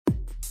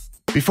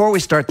Before we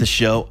start the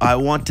show, I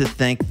want to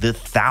thank the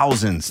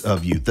thousands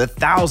of you,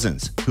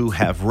 who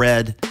have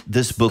read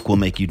This Book Will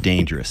Make You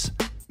Dangerous.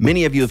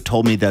 Many of you have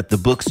told me that the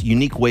book's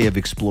unique way of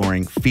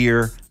exploring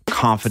fear,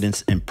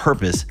 confidence, and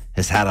purpose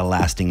has had a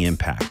lasting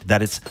impact,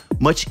 that it's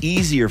much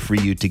easier for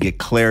you to get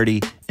clarity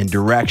and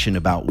direction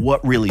about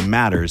what really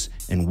matters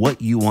and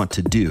what you want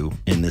to do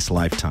in this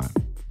lifetime.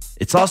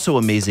 It's also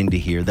amazing to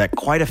hear that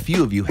quite a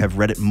few of you have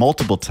read it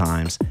multiple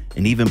times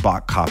and even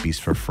bought copies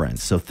for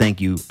friends, so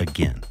thank you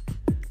again.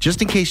 Just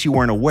in case you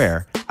weren't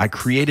aware, I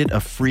created a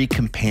free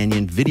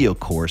companion video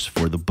course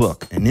for the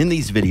book. And in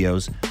these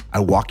videos, I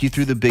walk you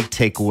through the big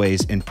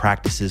takeaways and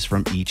practices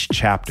from each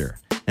chapter.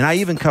 And I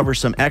even cover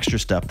some extra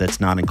stuff that's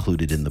not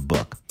included in the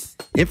book.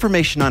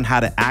 Information on how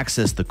to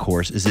access the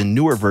course is in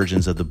newer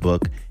versions of the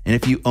book. And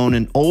if you own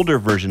an older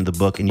version of the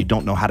book and you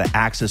don't know how to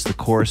access the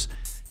course,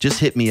 just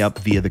hit me up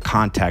via the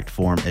contact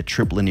form at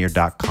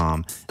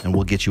tripplanier.com and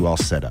we'll get you all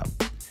set up.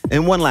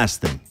 And one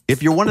last thing,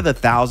 if you're one of the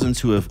thousands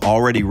who have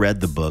already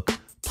read the book,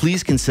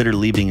 please consider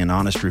leaving an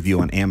honest review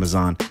on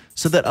Amazon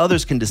so that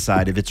others can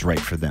decide if it's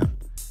right for them.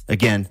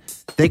 Again,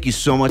 thank you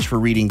so much for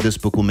reading This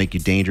Book Will Make You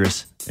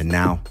Dangerous. And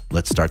now,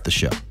 let's start the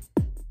show.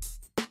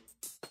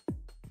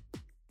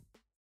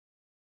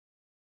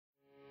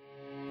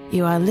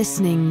 You are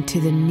listening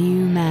to the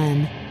new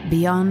man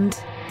beyond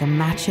the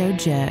macho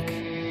jerk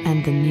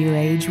and the new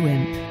age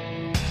wimp.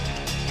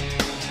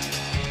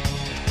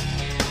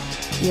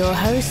 Your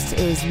host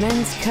is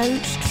men's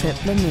coach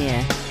Tripp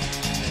Lanier.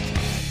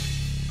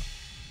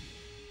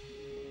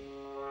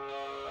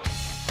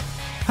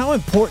 How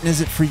important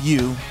is it for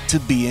you to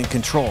be in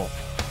control?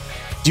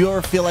 Do you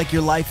ever feel like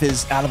your life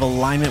is out of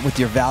alignment with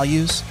your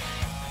values?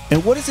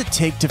 And what does it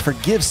take to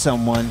forgive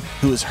someone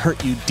who has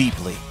hurt you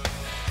deeply?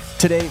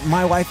 Today,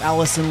 my wife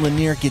Alyson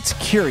Lanier gets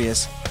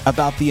curious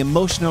about the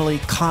emotionally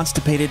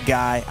constipated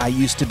guy I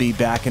used to be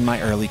back in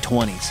my early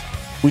 20s.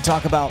 We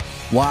talk about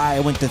why I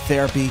went to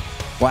therapy,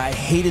 why I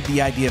hated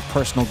the idea of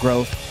personal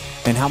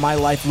growth, and how my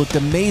life looked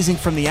amazing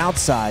from the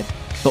outside,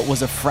 but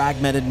was a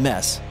fragmented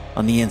mess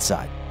on the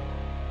inside.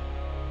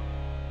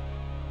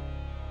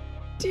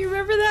 Do you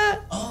remember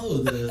that? Oh,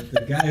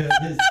 the guy who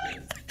had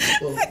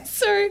his...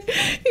 Sorry.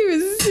 He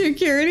was a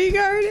security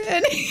guard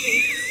and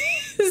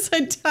his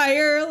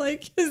entire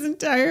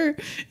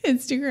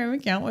Instagram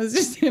account was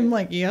just him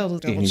like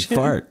yelled. Can you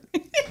fart?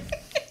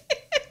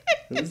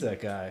 Who is that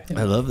guy?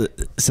 I love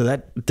it.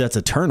 So that's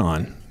a turn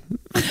on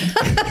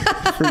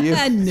for you.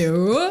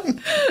 No.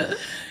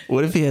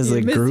 What if he has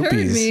like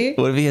groupies? Me.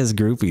 What if he has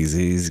groupies?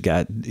 He's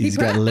got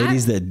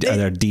ladies that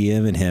are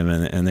DMing him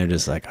and they're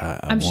just like,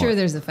 I'm sure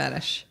there's a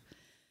fetish.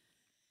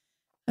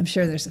 I'm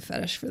sure there's a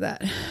fetish for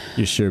that.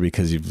 You're sure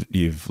because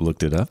you've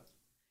looked it up?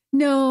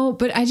 No,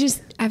 but I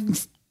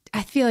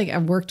feel like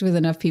I've worked with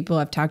enough people.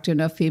 I've talked to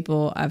enough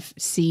people. I've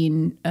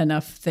seen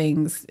enough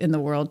things in the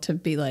world to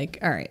be like,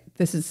 all right,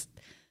 there's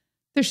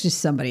just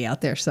somebody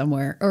out there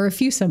somewhere, or a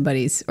few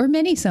somebodies, or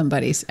many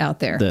somebodies out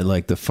there that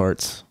like the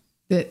farts.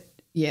 They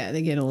get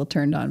a little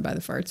turned on by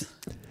the farts.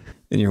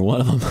 And you're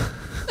one of them.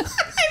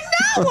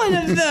 I'm not one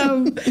of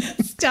them.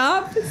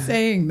 Stop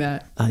saying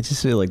that. I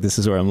just feel like this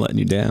is where I'm letting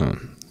you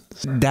down.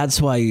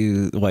 That's why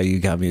you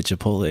got me a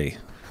Chipotle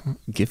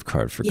gift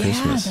card for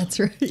Christmas. Yeah, that's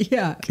right.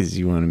 Yeah. Because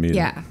you wanted me to.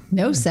 Yeah.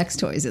 No sex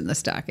toys in the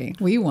stocking.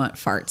 We want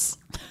farts.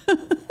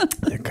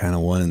 They're kind of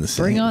one and the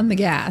same. Bring on the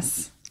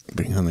gas.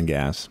 Bring on the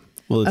gas.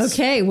 Well,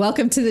 okay.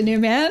 Welcome to the new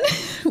man.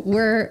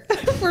 We're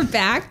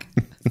back.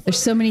 There's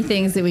so many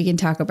things that we can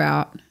talk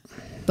about,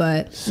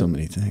 but so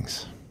many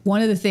things.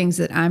 One of the things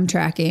that I'm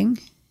tracking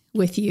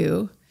with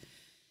you,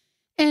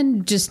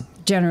 and just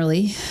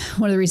generally,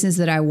 one of the reasons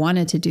that I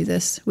wanted to do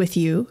this with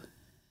you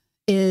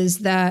is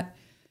that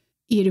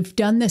you've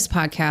done this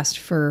podcast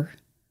for,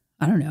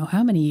 I don't know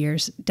how many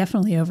years,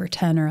 definitely over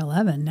 10 or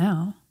 11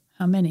 now.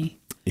 How many?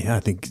 Yeah, I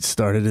think it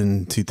started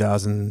in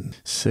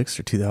 2006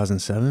 or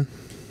 2007.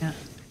 Yeah.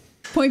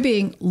 Point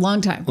being,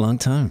 long time. Long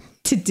time.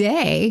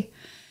 Today,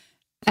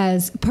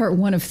 as part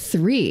 1 of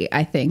 3,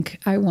 I think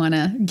I want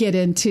to get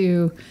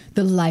into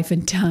the life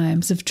and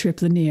times of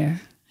Tripp Lanier.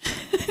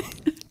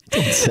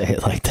 Don't say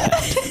it like that.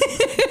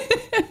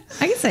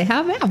 I can say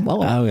how bad.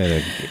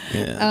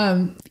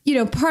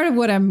 Yeah. Part of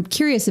what I'm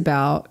curious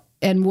about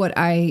and what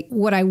I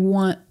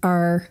want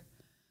our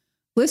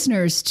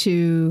listeners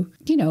to,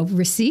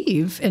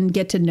 receive and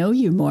get to know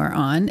you more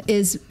on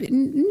is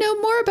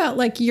know more about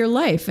like your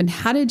life and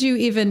how did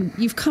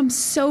you've come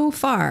so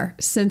far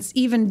since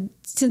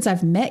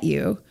I've met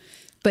you,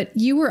 but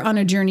you were on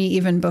a journey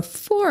even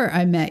before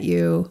I met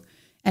you.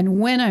 And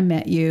when I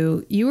met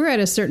you, you were at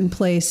a certain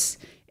place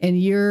in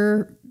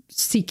your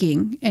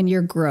seeking and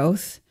your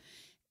growth.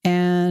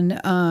 And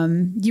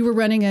you were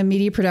running a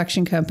media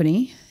production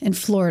company in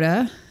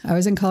Florida. I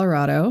was in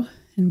Colorado,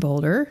 in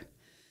Boulder.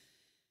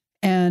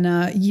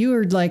 And you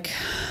were like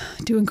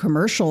doing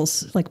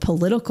commercials, like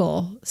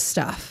political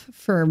stuff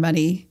for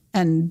money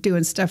and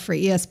doing stuff for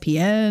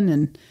ESPN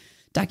and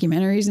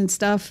documentaries and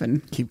stuff.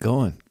 And keep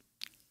going.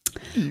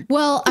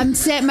 Well, I'm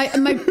saying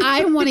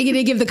I want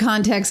to give the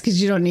context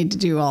because you don't need to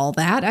do all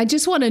that. I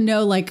just want to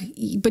know, like,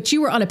 but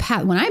you were on a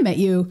path when I met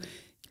you.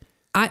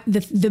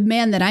 The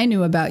man that I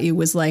knew about you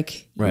was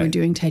like, you were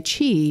doing Tai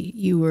Chi.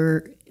 You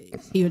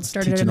had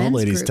started teaching a men's old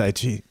ladies group. Tai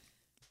Chi.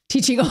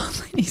 Teaching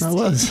old ladies. I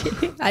was. Tai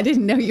Chi. I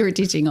didn't know you were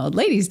teaching old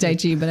ladies Tai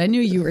Chi, but I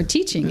knew you were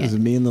teaching It was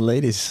it. me and the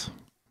ladies.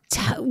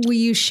 Will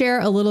you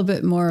share a little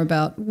bit more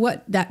about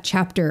what that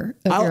chapter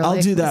of your I'll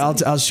life do that.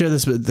 was like? I'll share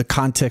this, but the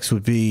context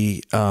would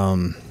be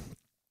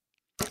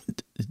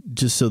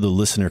just so the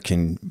listener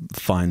can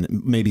find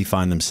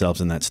themselves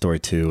in that story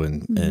too.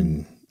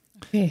 And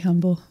Okay,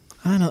 humble.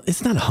 I don't know.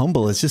 It's not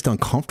humble. It's just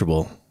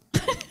uncomfortable.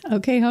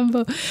 Okay,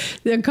 humble.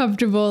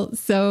 Uncomfortable.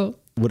 So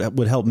What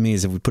would help me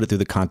is if we put it through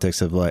the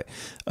context of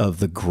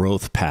the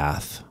growth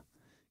path,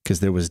 because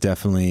there was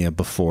definitely a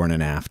before and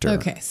an after.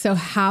 okay, so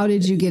how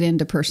did you get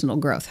into personal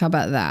growth? How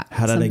about that?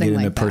 How did I Something get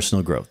into like that.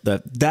 personal growth?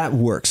 That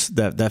works.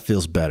 That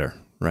feels better,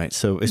 right?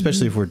 So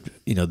especially if we're,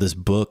 this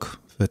book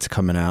that's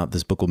coming out,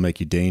 this book will make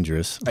you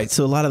dangerous. Right.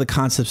 So a lot of the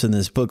concepts in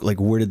this book, like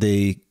where did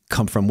they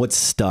come from? What's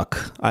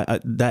stuck?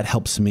 That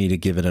helps me to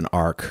give it an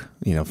arc,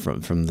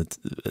 from the,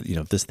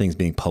 if this thing's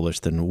being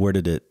published, then where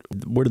did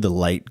the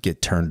light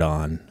get turned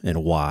on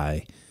and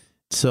why?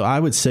 So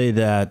I would say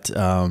that,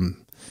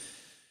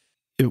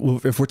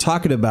 if we're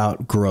talking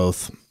about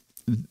growth,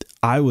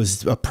 I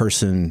was a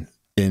person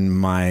in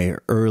my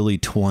early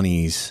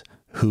 20s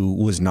who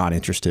was not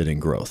interested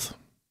in growth.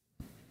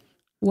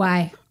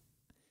 Why?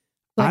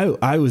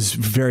 I was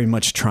very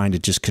much trying to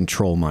just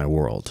control my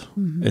world.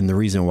 Mm-hmm. And the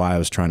reason why I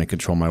was trying to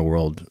control my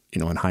world,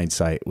 in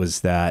hindsight,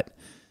 was that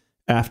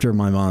after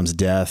my mom's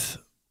death,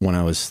 when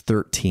I was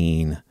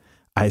 13,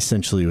 I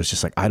essentially was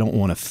just like, I don't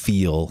want to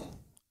feel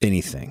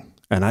anything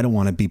and I don't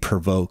want to be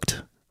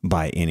provoked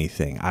by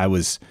anything. I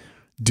was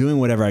doing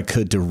whatever I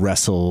could to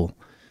wrestle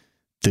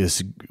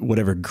this,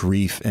 whatever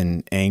grief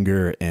and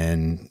anger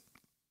and,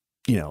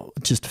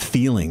 just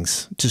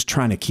feelings, just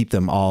trying to keep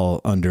them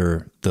all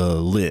under the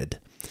lid.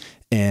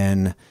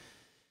 And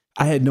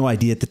I had no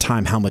idea at the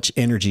time how much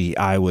energy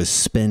I was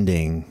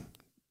spending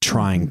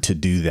trying to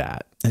do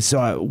that. And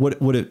so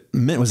what it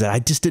meant was that I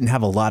just didn't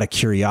have a lot of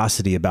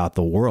curiosity about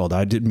the world.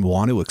 I didn't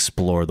want to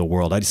explore the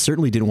world. I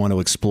certainly didn't want to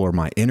explore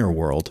my inner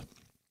world.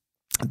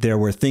 There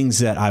were things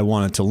that I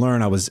wanted to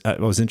learn. I was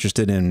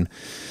interested in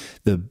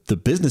the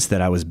business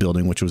that I was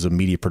building, which was a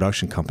media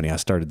production company. I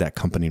started that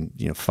company,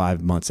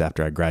 5 months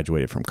after I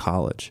graduated from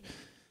college.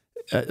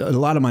 A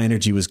lot of my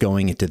energy was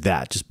going into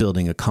that, just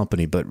building a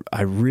company, but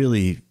I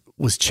really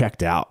was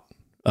checked out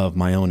of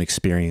my own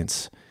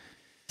experience.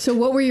 So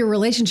what were your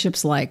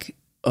relationships like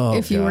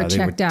if you were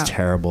checked out?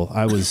 Terrible.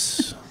 I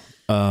was,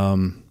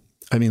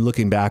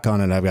 looking back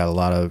on it, I've got a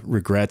lot of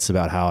regrets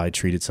about how I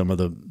treated some of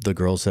the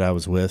girls that I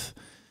was with.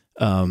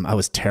 I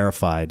was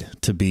terrified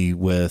to be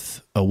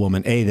with a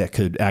woman, that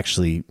could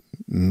actually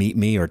meet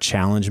me or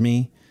challenge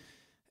me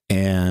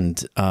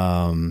and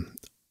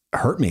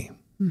hurt me.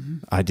 Mm-hmm.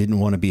 I didn't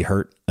want to be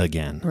hurt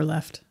again. Or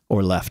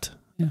left.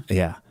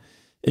 Yeah.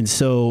 And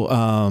so,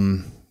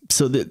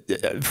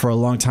 for a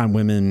long time,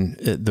 women,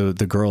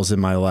 the girls in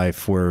my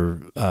life were,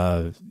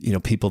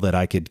 people that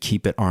I could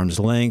keep at arm's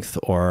length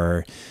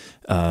or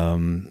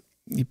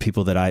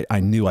people that I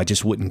knew I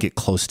just wouldn't get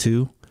close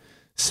to.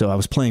 So I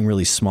was playing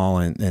really small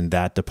in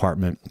that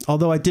department.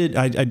 Although I did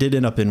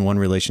end up in one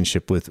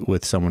relationship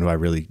with someone who I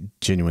really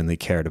genuinely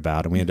cared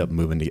about, and we ended up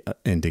moving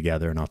in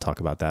together. And I'll talk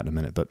about that in a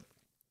minute. But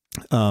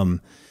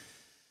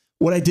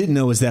what I didn't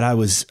know is that I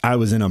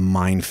was in a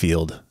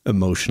minefield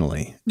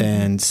emotionally, mm-hmm.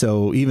 and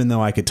so even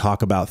though I could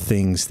talk about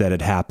things that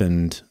had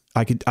happened,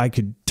 I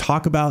could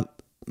talk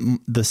about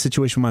the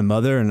situation with my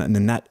mother, and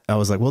then that I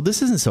was like, well,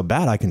 this isn't so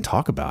bad. I can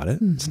talk about it.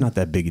 Mm-hmm. It's not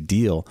that big a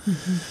deal.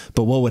 Mm-hmm.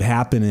 But what would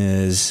happen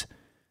is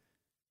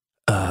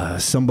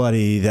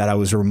somebody that I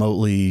was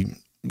remotely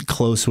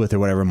close with or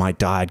whatever might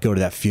die. I'd go to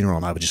that funeral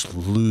and I would just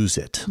lose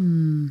it.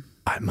 Mm.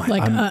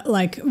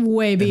 Like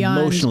way beyond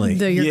emotionally,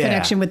 your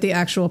connection with the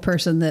actual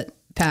person that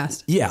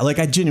passed. Yeah, like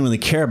I genuinely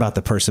care about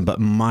the person,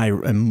 but my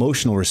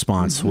emotional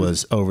response mm-hmm.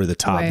 was over the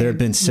top. There have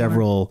been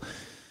several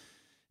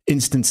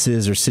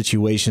instances or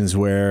situations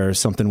where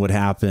something would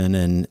happen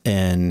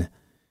and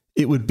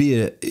it would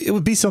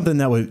be something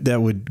that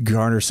would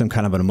garner some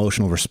kind of an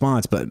emotional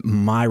response, but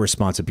my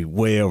response would be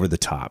way over the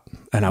top.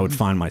 And I would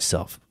find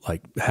myself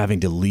like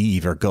having to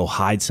leave or go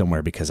hide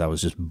somewhere because I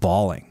was just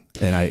bawling.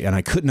 And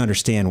I couldn't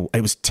understand.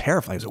 I was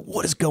terrified. I was like,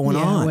 what is going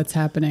on? What's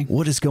happening?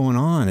 What is going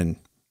on?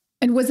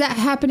 And was that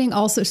happening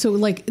also? So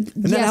like,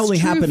 and that only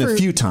happened a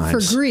few times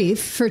for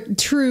grief, for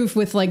true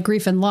with like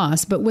grief and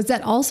loss. But was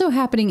that also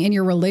happening in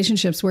your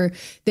relationships where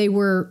they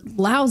were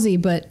lousy,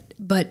 but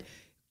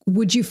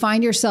would you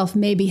find yourself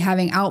maybe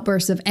having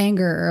outbursts of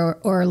anger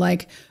or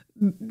like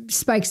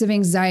spikes of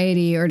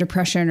anxiety or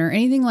depression or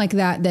anything like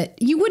that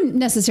you wouldn't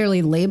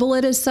necessarily label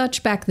it as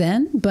such back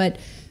then, but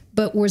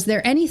was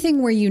there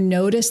anything where you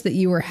noticed that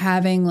you were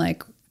having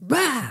like,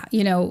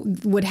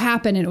 would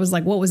happen and it was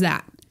like, what was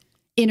that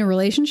in a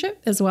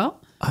relationship as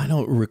well? I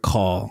don't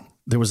recall.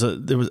 There was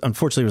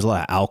unfortunately, there was a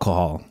lot of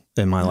alcohol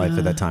in my life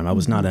at that time. I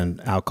was not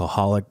an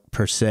alcoholic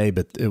per se,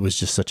 but it was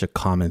just such a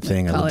common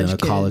thing. I lived in a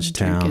college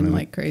town and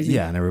like crazy.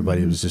 Yeah. And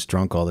everybody was just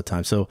drunk all the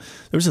time. So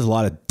there was just a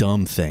lot of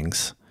dumb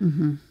things,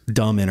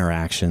 dumb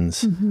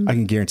interactions. I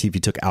can guarantee if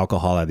you took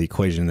alcohol out of the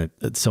equation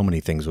that so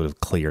many things would have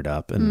cleared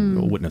up and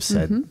wouldn't have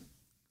said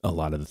a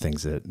lot of the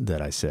things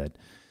that I said.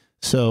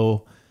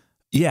 So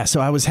yeah,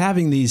 so I was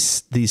having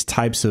these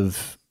types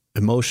of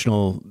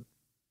emotional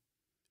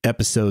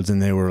episodes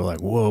and they were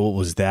like, whoa, what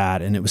was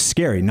that? And it was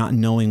scary not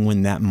knowing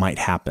when that might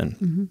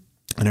happen.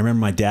 And I remember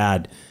my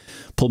dad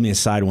pulled me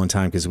aside one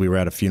time because we were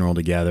at a funeral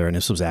together and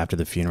this was after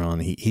the funeral.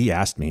 And he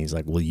asked me, he's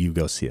like, will you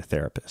go see a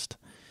therapist?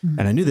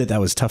 And I knew that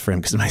was tough for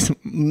him because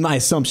my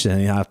assumption,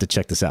 and I'll have to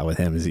check this out with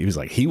him, is he was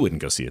like, he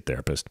wouldn't go see a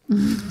therapist.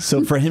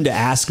 So for him to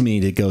ask me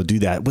to go do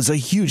that was a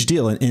huge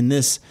deal. And in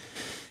this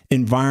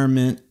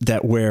environment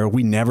where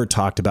we never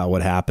talked about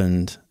what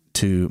happened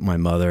to my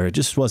mother, it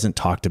just wasn't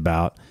talked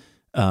about.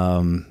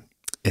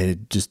 It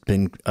had just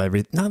been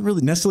not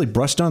really necessarily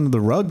brushed under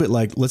the rug, but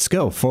like, let's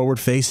go forward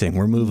facing.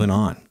 We're moving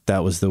on.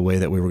 That was the way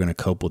that we were going to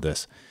cope with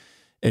this.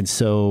 And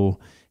so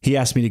he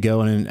asked me to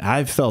go, and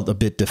I felt a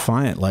bit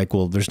defiant, like,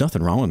 well, there's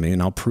nothing wrong with me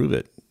and I'll prove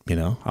it. You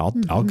know,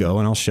 I'll go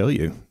and I'll show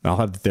you. I'll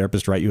have the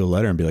therapist write you a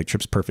letter and be like,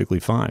 Tripp's perfectly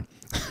fine.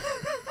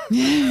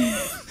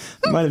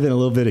 Might have been a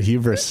little bit of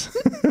hubris.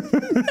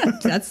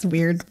 That's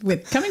weird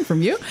coming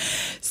from you.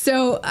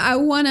 So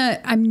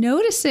I'm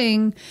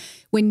noticing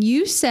when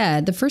you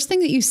said, the first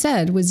thing that you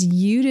said was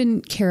you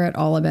didn't care at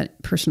all about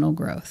personal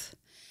growth.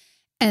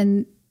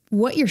 And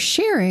what you're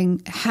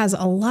sharing has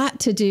a lot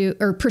to do,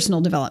 or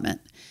personal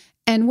development.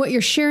 And what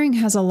you're sharing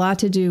has a lot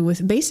to do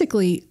with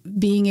basically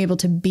being able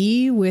to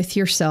be with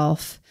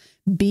yourself,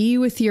 be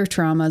with your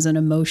traumas and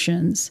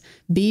emotions,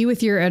 be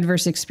with your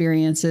adverse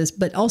experiences,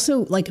 but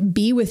also like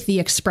be with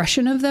the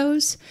expression of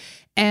those.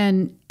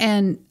 And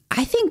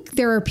I think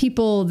there are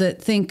people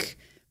that think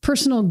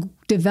personal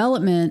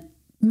development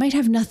might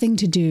have nothing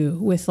to do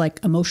with like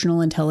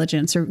emotional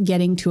intelligence or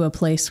getting to a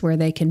place where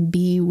they can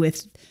be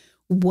with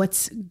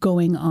what's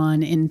going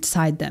on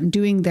inside them,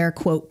 doing their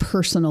quote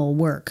personal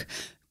work.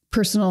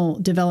 Personal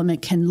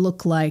development can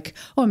look like,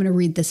 oh, I'm going to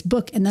read this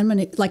book and then I'm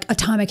going to like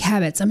Atomic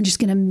Habits. I'm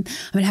going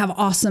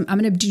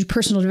to do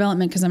personal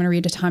development because I'm going to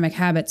read Atomic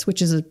Habits,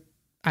 which is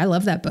I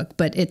love that book,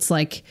 but it's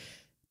like,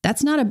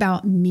 that's not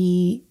about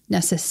me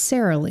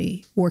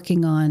necessarily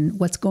working on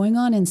what's going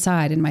on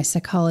inside in my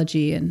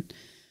psychology and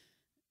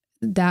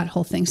that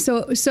whole thing.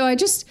 So I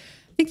just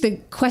think the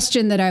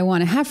question that I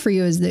want to have for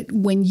you is that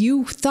when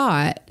you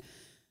thought,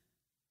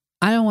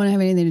 I don't want to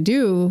have anything to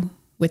do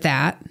with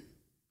that,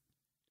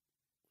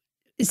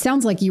 it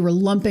sounds like you were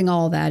lumping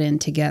all that in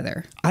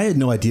together. I had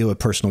no idea what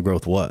personal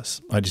growth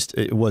was. I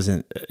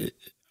didn't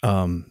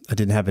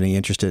have any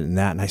interest in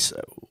that. And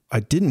I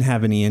didn't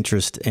have any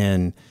interest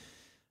in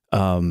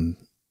kind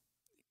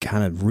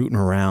of rooting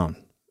around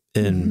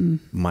in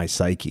my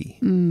psyche.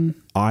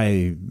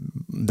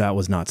 That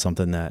was not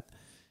something that,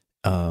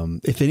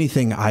 if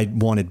anything, I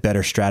wanted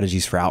better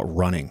strategies for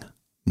outrunning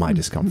my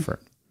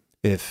discomfort.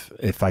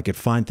 If I could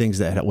find things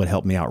that would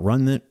help me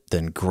outrun it,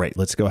 then great,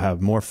 let's go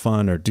have more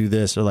fun or do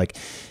this or like,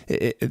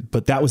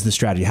 but that was the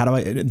strategy. How do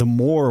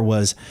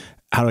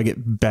I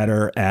get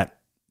better at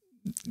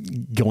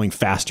going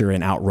faster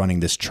and outrunning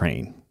this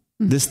train?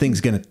 This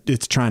thing's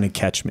it's trying to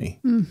catch me.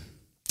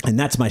 And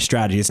that's my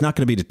strategy. It's not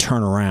going to be to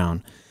turn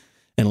around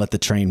and let the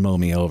train mow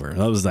me over.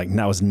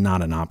 That was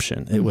not an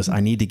option. It was,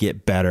 I need to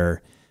get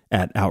better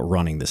at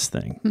outrunning this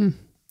thing.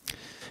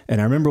 And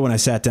I remember when I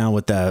sat down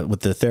with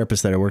the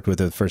therapist that I worked with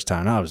the first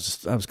time, I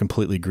was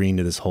completely green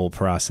to this whole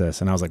process.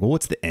 And I was like, well,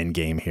 what's the end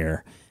game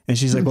here? And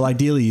she's like, well,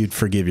 ideally you'd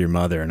forgive your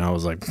mother. And I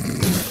was like,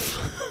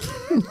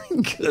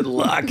 good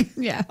luck.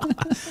 Yeah.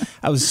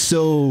 I was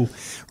so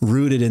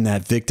rooted in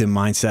that victim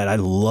mindset.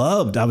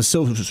 I was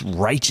so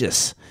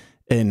righteous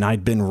and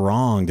I'd been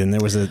wronged. And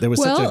there was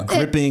such a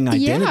gripping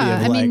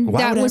identity of like,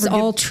 that was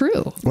all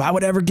true. Why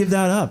would I ever give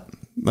that up?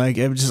 Like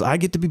I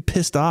get to be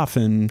pissed off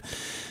and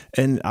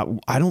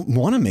I don't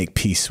want to make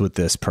peace with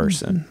this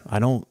person. I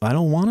don't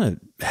want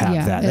to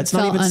have that. That's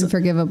not even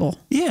unforgivable.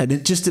 Yeah.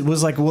 It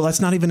was like, well, that's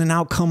not even an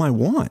outcome I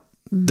want.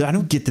 I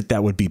don't get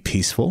that would be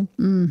peaceful.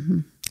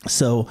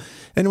 So,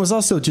 and it was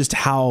also just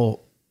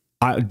how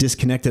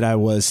disconnected I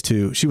was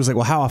she was like,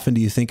 well, how often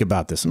do you think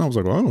about this? And I was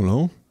like, well, I don't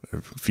know,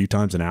 a few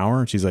times an hour.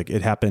 And she's like,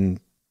 it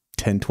happened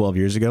 10, 12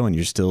 years ago and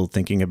you're still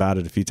thinking about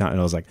it a few times. And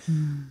I was like,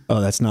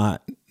 oh, that's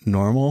not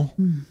normal.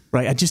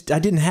 Right. I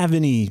didn't have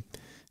any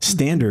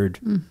standard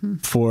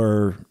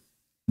for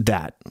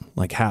that.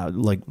 Like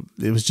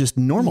it was just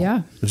normal.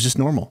 Yeah. It was just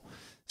normal.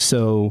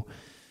 So,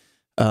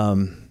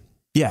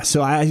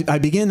 so I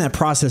began that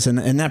process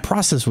and that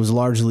process was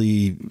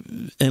largely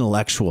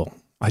intellectual.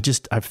 I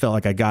felt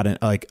like I got it,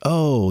 like,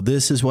 oh,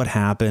 this is what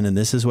happened and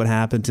this is what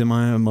happened to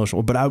my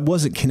emotional, but I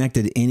wasn't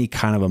connected to any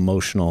kind of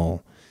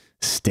emotional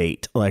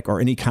state, or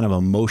any kind of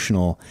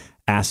emotional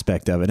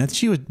aspect of it. And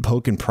she would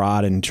poke and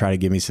prod and try to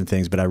give me some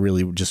things, but I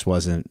really just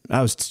wasn't.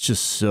 I was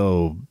just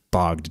so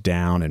bogged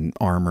down and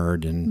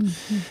armored, and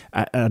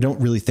I don't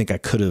really think I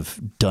could have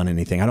done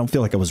anything. I don't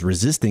feel like I was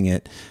resisting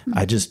it.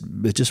 It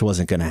just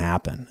wasn't going to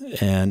happen.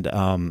 And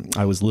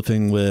I was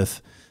living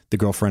with the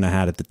girlfriend I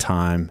had at the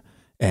time,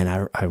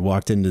 and I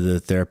walked into the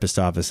therapist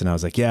office, and I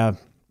was like, yeah,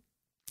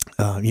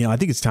 I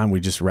think it's time we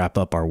just wrap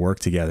up our work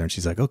together. And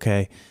she's like,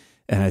 okay.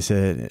 And I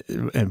said,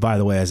 and by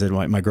the way, I said,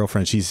 my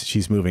girlfriend,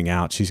 she's moving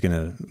out. She's going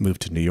to move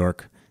to New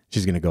York.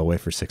 She's going to go away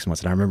for 6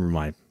 months. And I remember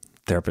my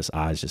therapist's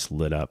eyes just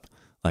lit up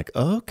like,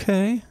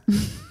 okay,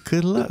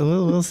 good luck.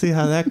 We'll see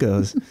how that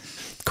goes.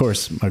 Of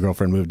course, my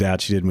girlfriend moved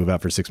out. She didn't move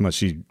out for 6 months.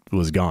 She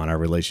was gone. Our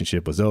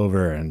relationship was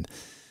over, and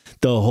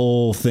the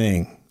whole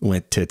thing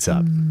went tits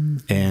up.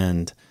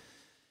 And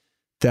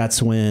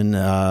that's when,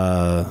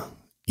 I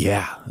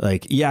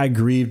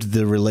grieved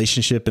the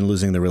relationship and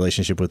losing the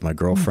relationship with my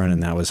girlfriend.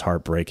 And that was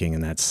heartbreaking,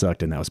 and that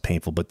sucked, and that was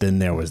painful. But then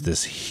there was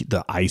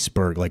the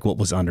iceberg, like what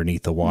was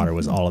underneath the water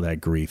was all of that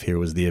grief. Here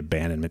was the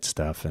abandonment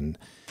stuff. And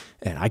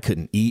I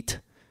couldn't eat.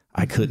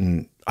 I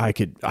couldn't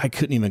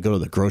even go to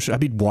the grocery. I'd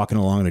be walking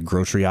along the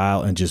grocery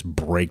aisle and just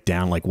break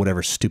down, like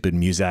whatever stupid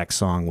Muzak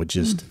song would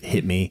just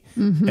hit me.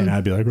 And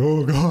I'd be like,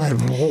 oh God,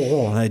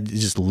 and I'd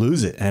just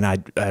lose it. And I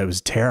was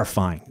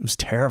terrifying. It was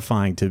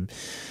terrifying to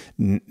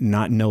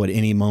not know at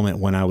any moment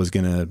when I was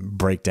going to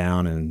break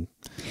down and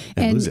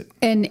lose it.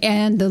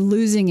 And the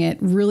losing it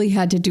really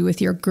had to do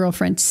with your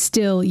girlfriend.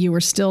 You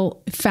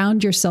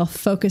found yourself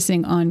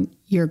focusing on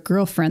your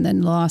girlfriend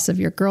and loss of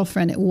your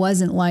girlfriend. It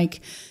wasn't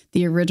like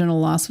the original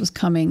loss was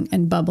coming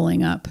and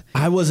bubbling up.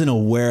 I wasn't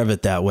aware of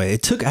it that way.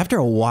 It took, after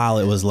a while,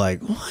 it was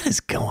like, what is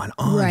going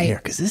on here?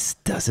 Because this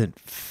doesn't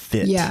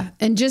fit. Yeah.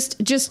 And I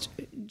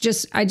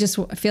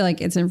feel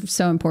like it's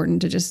so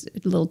important to just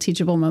a little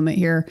teachable moment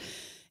here.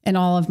 In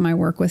all of my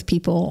work with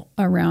people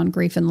around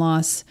grief and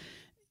loss,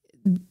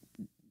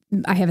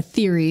 I have a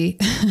theory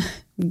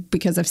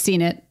because I've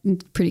seen it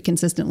pretty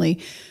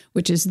consistently,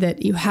 which is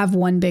that you have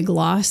one big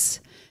loss,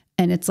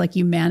 and it's like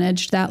you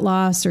manage that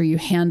loss or you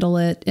handle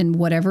it in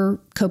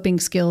whatever coping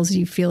skills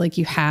you feel like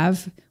you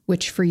have,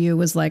 which for you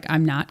was like,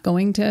 I'm not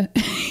going to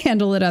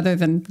handle it other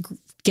than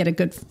get a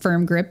good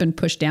firm grip and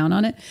push down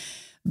on it.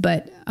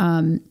 But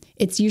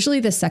it's usually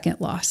the second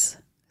loss.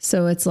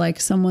 So it's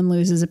like someone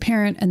loses a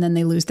parent and then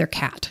they lose their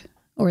cat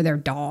or their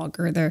dog,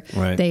 or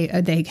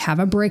they have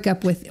a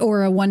breakup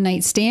or a one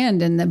night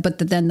stand. But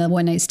then the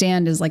one night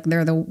stand is like,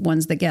 they're the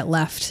ones that get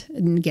left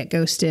and get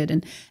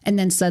ghosted. And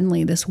then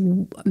suddenly this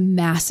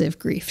massive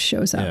grief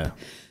shows up. Yeah.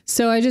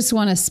 So I just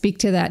want to speak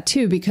to that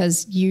too,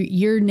 because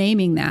you're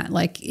naming that,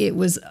 like it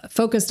was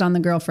focused on the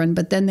girlfriend,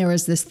 but then there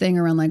was this thing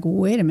around like,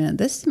 wait a minute,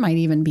 this might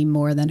even be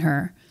more than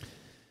her.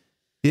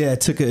 Yeah.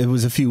 It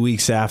was a few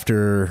weeks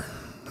after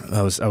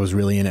I was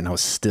really in it, and I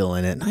was still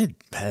in it. And I'd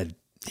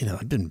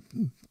been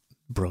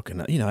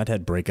broken up, I'd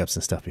had breakups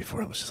and stuff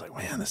before. I was just like,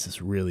 man, this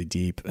is really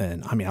deep.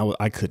 And I mean,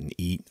 I couldn't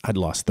eat. I'd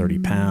lost 30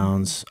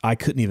 pounds. I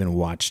couldn't even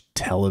watch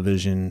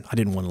television. I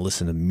didn't want to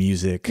listen to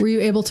music. Were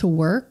you able to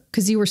work?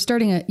 Cause you had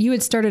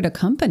started a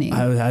company.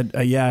 I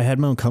had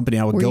my own company.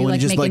 I would go in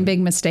and just making big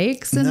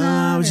mistakes.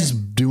 I was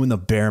just doing the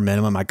bare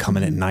minimum. I'd come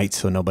in at night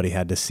so nobody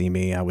had to see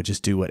me. I would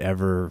just do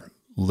whatever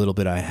little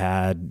bit I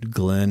had.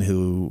 Glenn,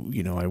 who,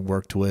 I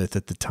worked with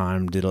at the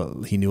time,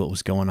 he knew what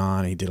was going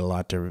on. He did a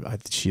lot to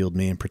shield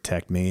me and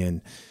protect me.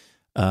 And,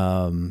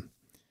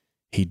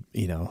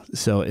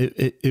 so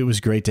it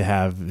was great to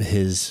have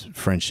his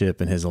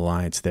friendship and his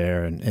alliance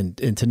there. And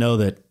to know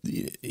that,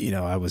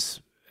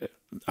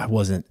 I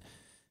wasn't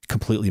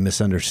completely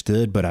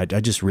misunderstood, but I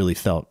just really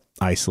felt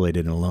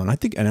isolated and alone.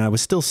 And I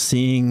was still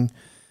seeing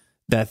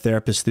that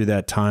therapist through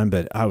that time,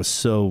 but I was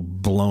so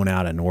blown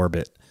out in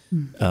orbit.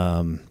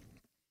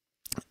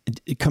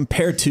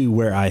 Compared to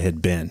where I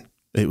had been,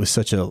 it was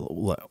such a,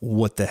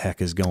 what the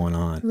heck is going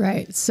on?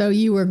 Right. So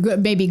you were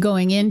maybe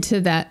going into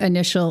that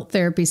initial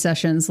therapy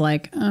sessions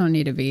like, I don't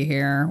need to be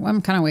here.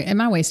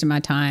 Am I wasting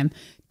my time?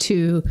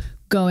 To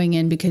going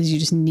in because you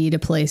just need a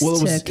place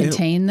to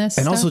contain this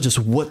and stuff? Also just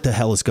what the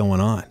hell is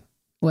going on?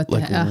 What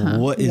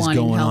is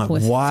going on?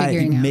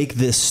 Why make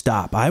this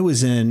stop? I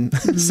was in,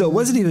 so it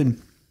wasn't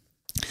even,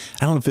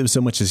 I don't know if it was so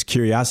much as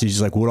curiosity,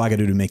 just like, what do I got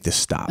to do to make this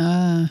stop?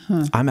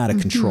 I'm out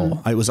of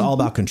control. It was all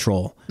about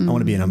control. I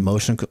want to be in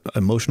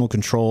emotional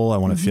control. I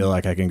want to feel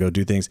like I can go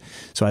do things.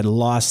 So I'd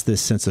lost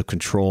this sense of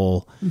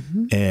control,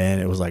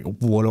 and it was like,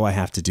 what do I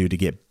have to do to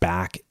get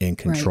back in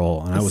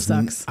control? Right. And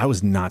I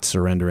was not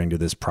surrendering to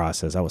this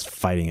process. I was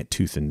fighting it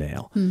tooth and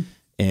nail.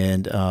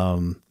 And,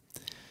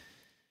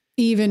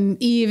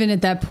 even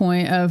at that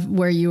point of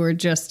where you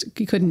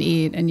couldn't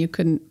eat and you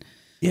couldn't.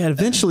 Yeah.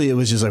 Eventually it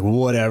was just like,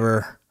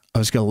 whatever. I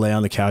was going to lay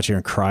on the couch here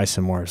and cry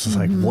some more. It's just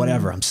like,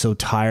 whatever. I'm so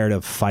tired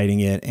of fighting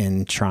it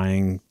and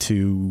trying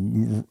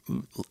to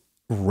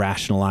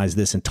rationalize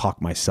this and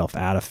talk myself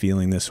out of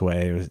feeling this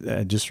way.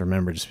 I just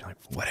remember just being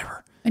like,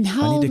 whatever. And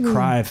how I need to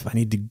cry. If I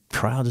need to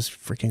cry, I'll just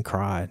freaking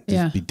cry.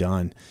 Just be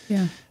done.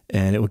 Yeah.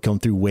 And it would come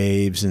through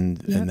waves and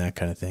that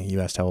kind of thing.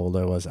 You asked how old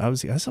I was. I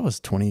guess I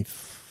was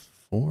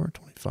 24,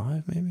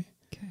 25 maybe.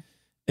 Okay.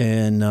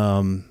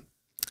 And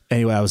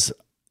anyway, I was,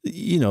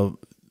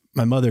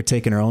 my mother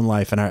taking her own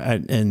life,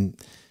 and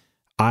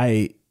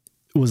I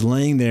was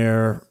laying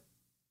there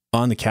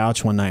on the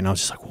couch one night, and I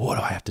was just like, what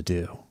do I have to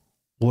do?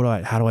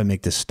 How do I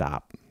make this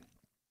stop?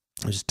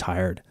 I was just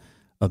tired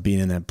of being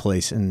in that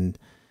place. And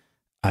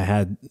I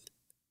had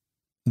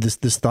this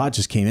thought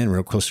just came in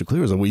real close to clear.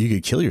 It was like, well, you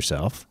could kill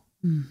yourself.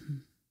 Mm-hmm.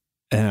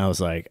 And I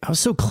was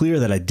so clear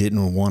that I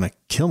didn't want to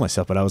kill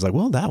myself, but I was like,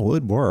 well, that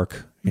would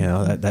work.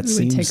 That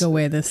seems would take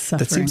away this suffering.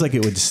 That seems like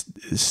it would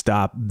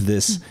stop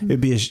this. Mm-hmm.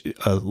 It'd be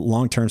a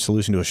long-term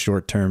solution to a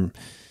short-term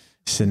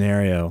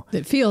scenario.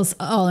 It feels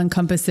all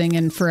encompassing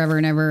and forever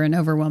and ever and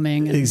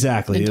overwhelming. And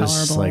exactly. It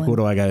was like, what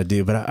do I got to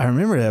do? But I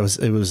remember it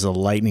was a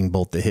lightning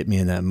bolt that hit me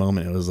in that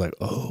moment. It was like,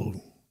 oh,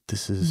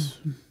 this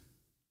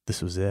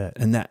was it.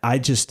 And that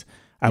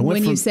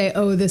when you say,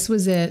 oh, this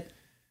was it,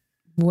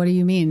 what do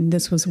you mean?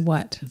 This was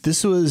what?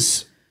 This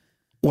was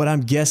what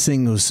I'm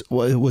guessing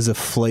was a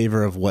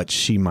flavor of what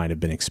she might have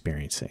been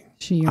experiencing.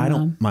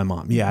 My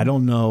mom. Yeah. I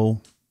don't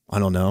know.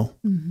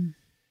 Mm-hmm.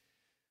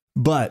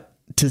 But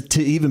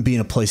to even be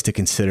in a place to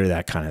consider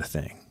that kind of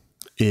thing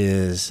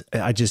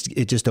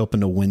it just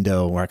opened a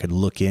window where I could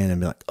look in and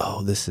be like,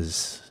 oh, this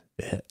is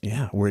it.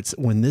 Yeah.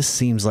 When this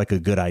seems like a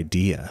good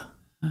idea,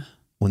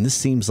 when this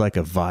seems like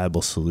a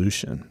viable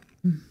solution,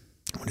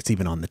 when it's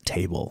even on the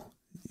table,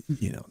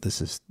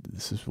 this is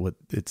what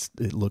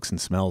it looks and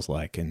smells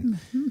like. And,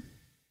 and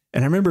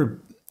I remember,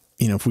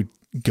 if we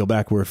go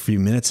back where a few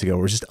minutes ago,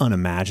 we're just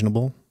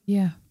unimaginable.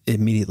 Yeah.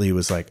 Immediately it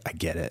was like, I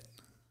get it.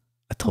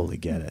 I totally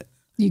get it.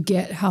 You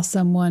get how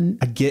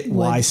I get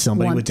why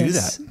somebody would do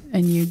that.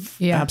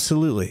 And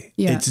absolutely.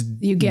 Yeah.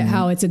 You get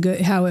how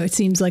it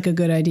seems like a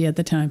good idea at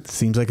the time.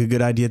 Seems like a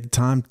good idea at the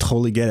time.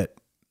 Totally get it.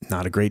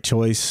 Not a great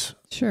choice.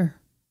 Sure.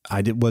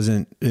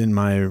 Wasn't in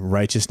my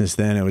righteousness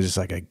then. It was just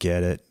like, I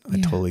get it.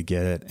 I totally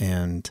get it.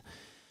 And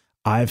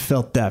I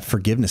felt that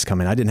forgiveness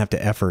coming. I didn't have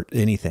to effort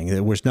anything.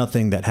 There was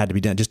nothing that had to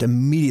be done. Just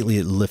immediately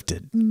it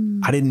lifted.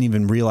 I didn't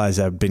even realize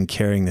I've been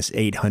carrying this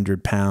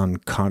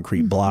 800-pound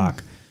concrete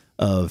block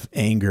of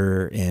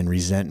anger and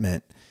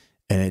resentment,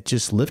 and it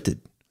just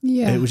lifted.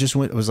 Yeah. And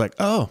it was like,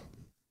 I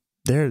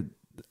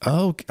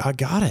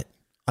got it.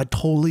 I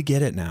totally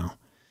get it now.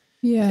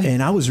 Yeah.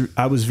 And I was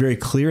very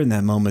clear in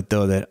that moment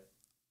though, that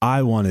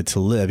I wanted to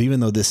live, even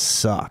though this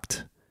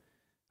sucked.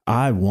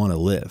 I want to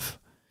live.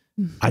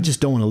 Mm-hmm. I just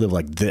don't want to live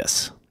like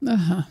this.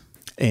 Uh-huh.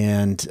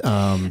 And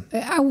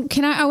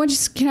can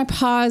I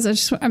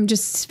pause? I'm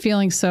just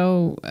feeling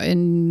so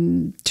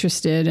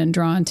interested and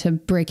drawn to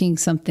breaking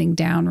something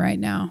down right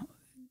now.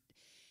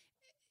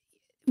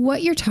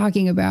 What you're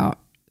talking about,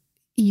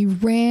 you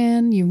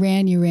ran. You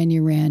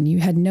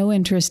had no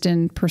interest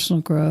in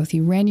personal growth.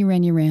 You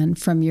ran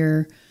from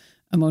your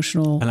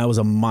emotional. And I was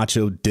a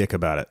macho dick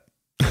about it.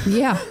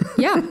 Yeah.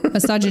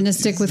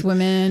 Misogynistic with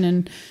women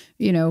and,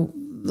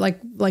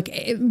 like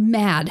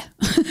mad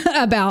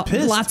about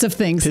lots of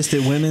things. Pissed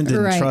at women,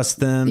 didn't trust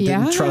them,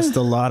 didn't trust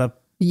a lot of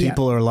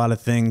people or a lot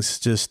of things.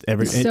 Just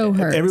everyone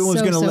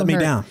was going to let me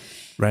down.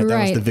 Right.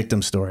 That was the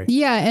victim story.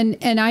 Yeah.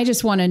 And I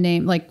just want to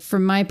name, like,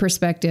 from my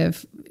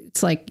perspective,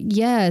 it's like,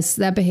 yes,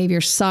 that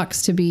behavior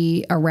sucks to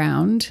be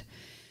around.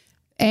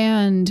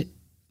 And,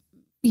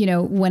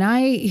 when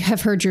I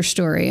have heard your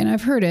story, and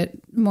I've heard it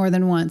more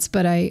than once,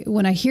 but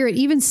when I hear it,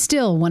 even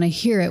still, when I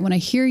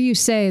hear you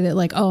say that,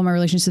 like, oh, my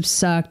relationship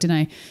sucked and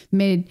I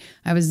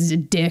was a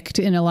dick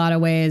in a lot of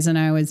ways and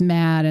I was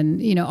mad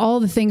and, all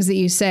the things that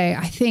you say,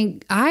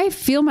 I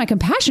feel my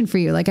compassion for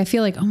you. Like, I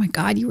feel like, oh my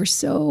God, you were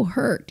so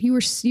hurt. You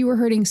were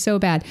hurting so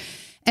bad.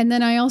 And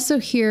then I also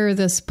hear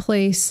this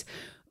place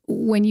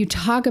when you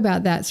talk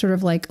about that sort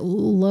of like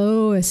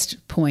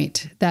lowest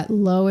point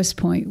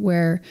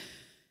where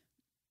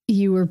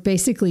you were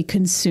basically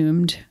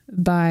consumed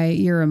by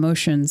your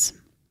emotions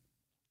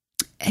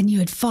and you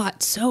had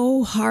fought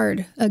so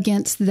hard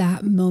against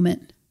that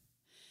moment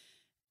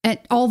and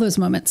all those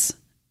moments,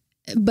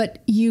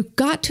 but you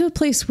got to a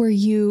place where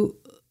you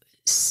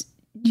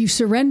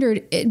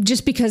surrendered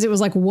just because it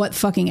was like, what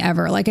fucking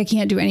ever, like I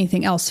can't do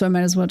anything else. So I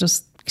might as well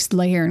just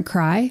lay here and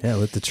cry. Yeah.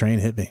 Let the train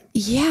hit me.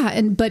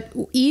 Yeah. But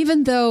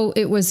even though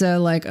it was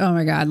like, oh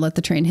my God, let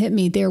the train hit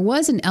me, there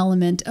was an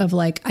element of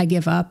like, I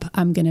give up.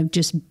 I'm going to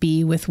just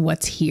be with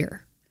what's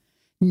here.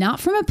 Not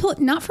from a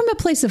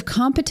place of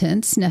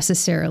competence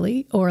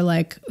necessarily, or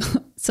like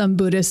some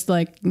Buddhist,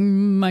 like,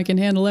 I can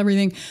handle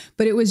everything,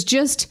 but it was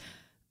just,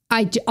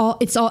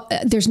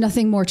 there's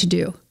nothing more to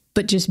do,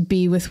 but just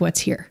be with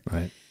what's here.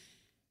 Right.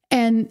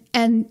 And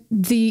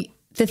the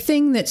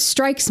thing that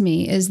strikes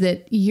me is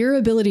that your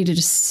ability to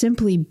just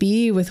simply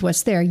be with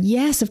what's there.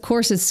 Yes, of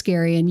course it's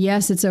scary. And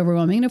yes, it's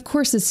overwhelming. And of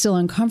course it's still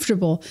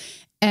uncomfortable.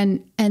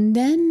 And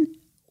then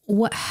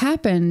what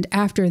happened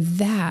after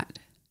that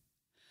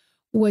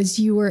was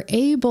you were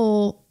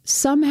able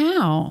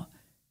somehow,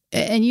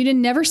 and you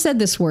never said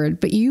this word,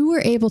 but you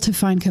were able to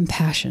find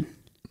compassion.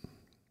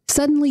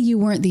 Suddenly you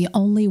weren't the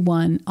only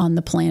one on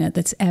the planet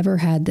that's ever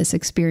had this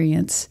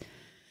experience.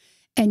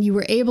 And you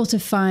were able to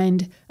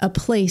find a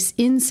place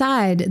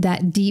inside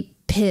that deep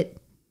pit,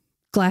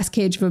 glass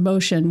cage of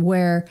emotion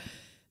where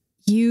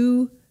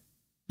you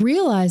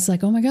realize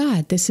like, oh my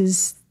God, this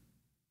is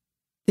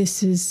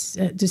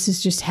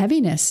just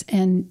heaviness.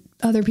 And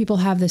other people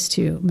have this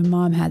too. My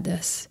mom had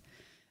this.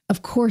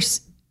 Of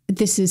course,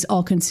 this is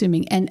all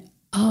consuming. And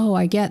oh,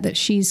 I get that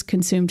she's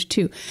consumed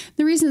too.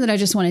 The reason that I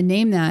just want to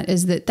name that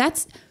is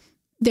that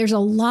there's a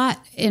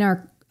lot in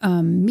our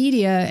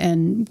media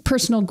and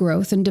personal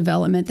growth and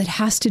development that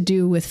has to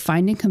do with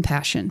finding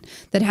compassion,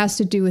 that has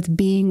to do with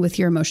being with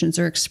your emotions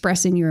or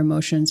expressing your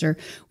emotions. Or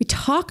we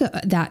talk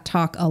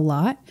a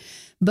lot,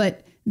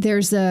 but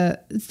there's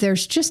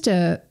just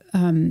a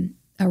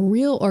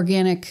real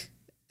organic,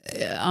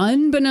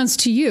 unbeknownst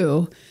to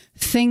you,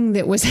 thing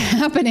that was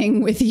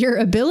happening with your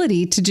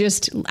ability to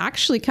just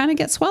actually kind of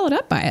get swallowed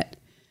up by it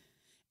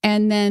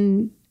and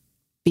then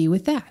be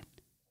with that.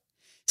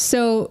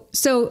 So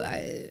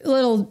a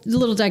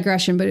little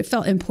digression, but it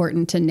felt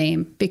important to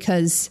name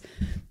because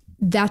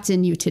that's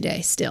in you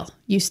today still.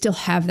 You still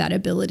have that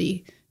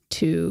ability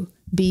to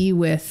be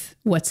with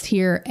what's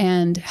here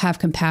and have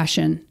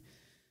compassion.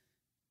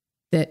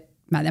 That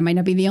might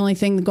not be the only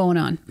thing going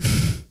on.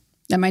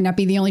 That might not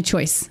be the only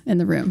choice in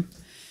the room.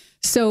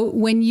 So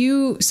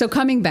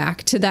coming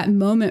back to that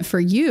moment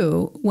for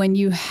you, when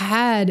you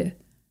had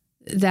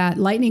that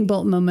lightning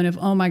bolt moment of,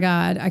 oh my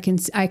God, I can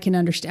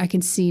understand, I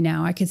can see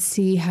now, I could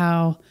see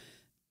how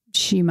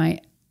she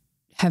might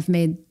have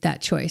made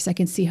that choice. I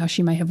can see how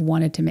she might have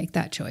wanted to make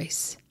that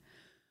choice.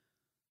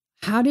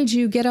 How did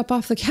you get up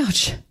off the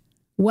couch?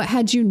 What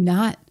had you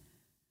not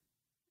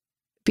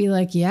be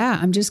like,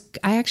 yeah,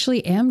 I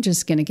actually am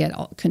just going to get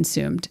all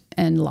consumed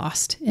and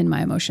lost in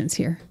my emotions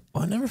here?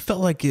 Well, I never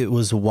felt like it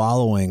was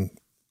wallowing.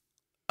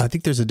 I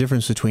think there's a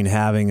difference between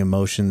having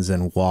emotions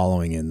and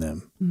wallowing in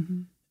them.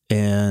 Mm-hmm.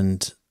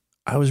 And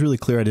I was really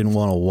clear I didn't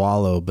want to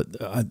wallow, but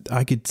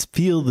I could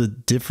feel the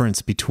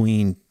difference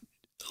between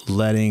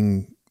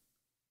letting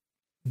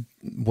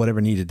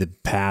whatever needed to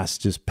pass,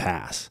 just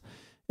pass.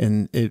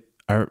 And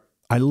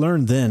I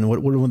learned then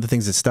one of the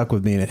things that stuck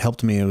with me and it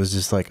helped me, it was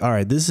just like, all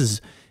right,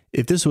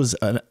 if this was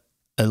an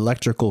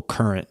electrical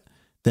current,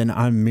 then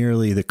I'm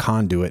merely the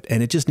conduit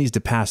and it just needs to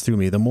pass through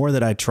me. The more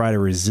that I try to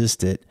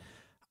resist it,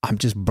 I'm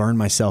just burn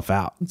myself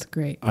out. That's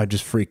great. I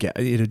just freak out.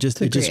 It just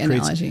creates.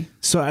 Analogy.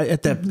 So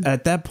at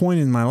that point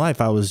in my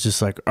life, I was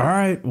just like, all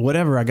right,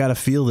 whatever. I got to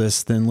feel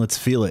this. Then let's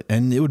feel it,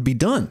 and it would be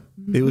done.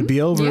 Mm-hmm. It would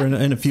be over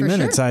in a few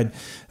minutes. Sure.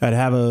 I'd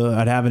have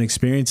an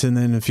experience, and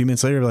then a few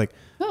minutes later, be like,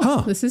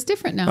 this is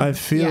different now. I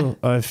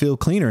feel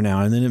cleaner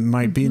now, and then it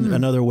might be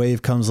another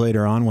wave comes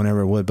later on, whenever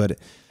it would.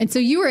 And so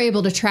you were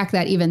able to track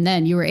that even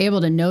then. You were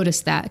able to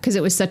notice that because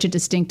it was such a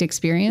distinct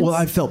experience. Well,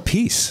 I felt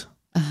peace.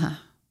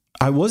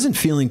 I wasn't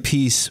feeling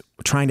peace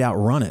trying to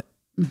outrun it.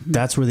 Mm-hmm.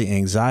 That's where the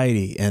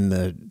anxiety and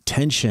the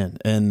tension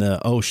and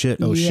the oh shit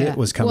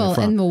was coming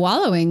from. And the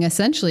wallowing,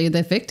 essentially,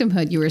 the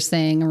victimhood you were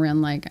saying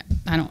around like,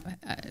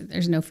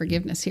 there's no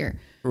forgiveness here.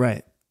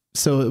 Right.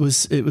 So it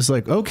was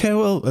like, okay,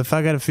 well, if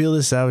I got to feel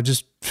this, I would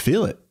just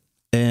feel it.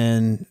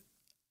 And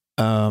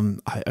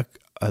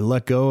I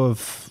let go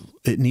of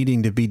it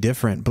needing to be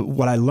different. But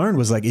what I learned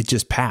was like, it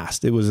just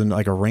passed. It was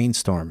like a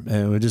rainstorm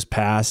and it would just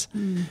pass.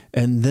 Mm.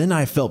 And then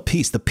I felt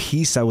peace. The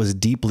peace I was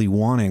deeply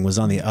wanting was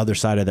on the other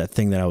side of that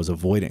thing that I was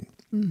avoiding.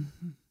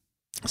 Mm-hmm.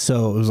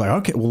 So it was like,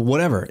 okay, well,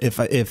 whatever.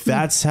 If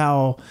that's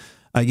how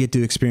I get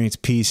to experience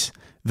peace,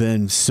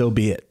 then so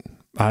be it.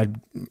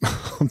 I'm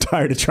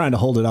tired of trying to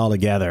hold it all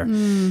together.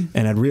 And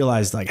I'd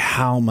realized like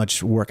how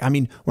much work. I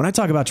mean, when I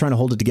talk about trying to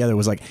hold it together, it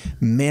was like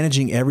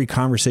managing every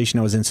conversation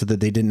I was in so that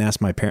they didn't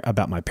ask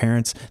about my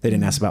parents. They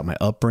didn't ask about my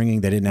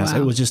upbringing. They didn't ask.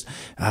 Wow. It was just,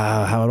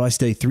 how do I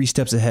stay 3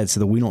 steps ahead so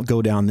that we don't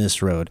go down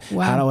this road?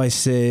 Wow. How do I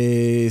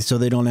say so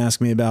they don't ask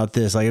me about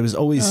this? Like it was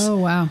always,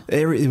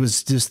 it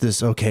was just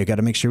this, okay, got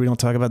to make sure we don't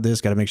talk about this.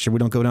 Got to make sure we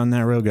don't go down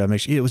that road. Got to make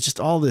sure, it was just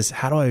all this,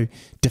 how do I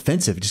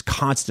defensive, just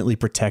constantly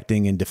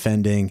protecting and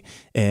defending.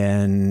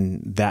 And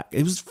that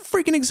it was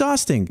freaking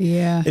exhausting.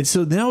 Yeah. And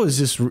so now it was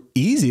just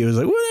easy. It was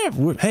like,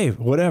 whatever. Hey,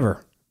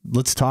 whatever.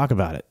 Let's talk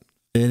about it.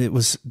 And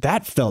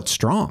that felt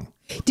strong.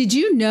 Did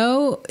you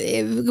know,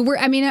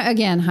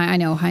 again, I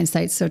know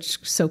hindsight's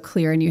so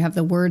clear and you have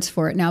the words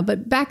for it now,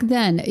 but back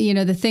then,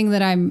 the thing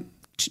that I'm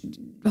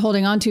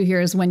holding on to here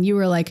is when you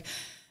were like,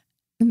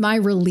 my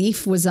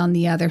relief was on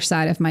the other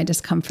side of my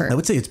discomfort. I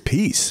would say it's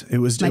peace. It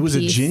was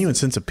a genuine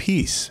sense of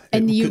peace.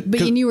 And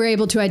you were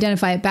able to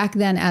identify it back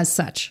then as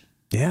such.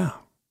 Yeah,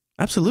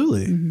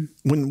 absolutely.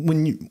 Mm-hmm.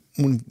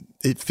 When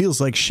it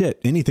feels like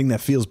shit, anything that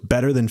feels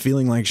better than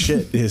feeling like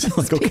shit is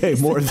like, okay,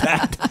 more of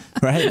that,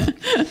 right?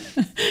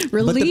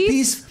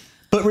 Relief.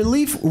 But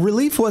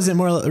relief wasn't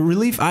more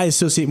relief. I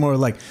associate more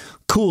like,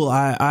 cool.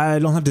 I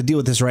don't have to deal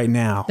with this right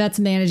now. That's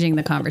managing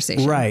the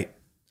conversation. Right.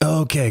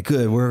 Okay,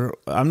 good.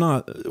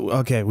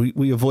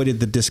 We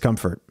avoided the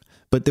discomfort.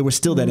 But there was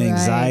still that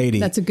anxiety.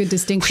 That's a good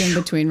distinction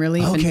between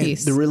relief and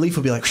peace. The relief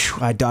would be like,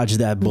 I dodged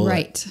that bullet.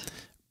 Right.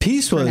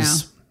 Peace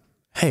was,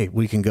 hey,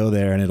 we can go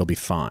there and it'll be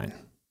fine.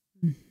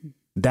 Mm-hmm.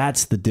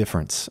 That's the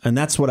difference. And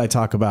that's what I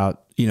talk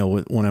about,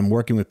 when I'm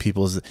working with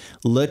people is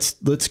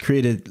let's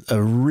create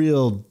a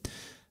real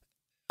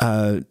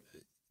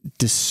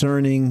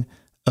discerning,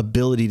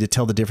 ability to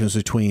tell the difference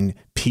between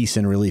peace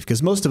and relief,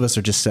 because most of us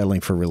are just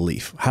settling for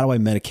relief. How do I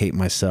medicate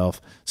myself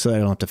so that I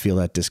don't have to feel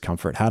that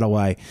discomfort? How do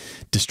I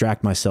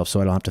distract myself so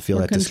I don't have to feel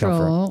that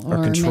discomfort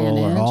or control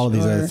or all of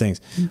these other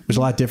things? Which is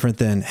a lot different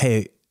than,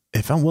 hey,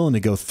 if I'm willing to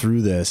go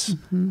through this,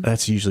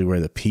 that's usually where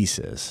the peace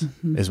is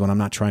when I'm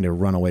not trying to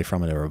run away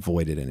from it or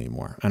avoid it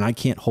anymore. And I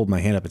can't hold my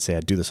hand up and say I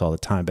do this all the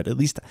time, but at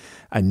least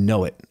I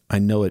know it. I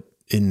know it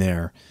in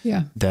there.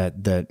 Yeah.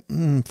 That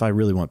if I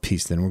really want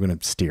peace, then we're going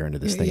to steer into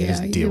this thing and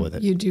just deal with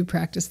it. You do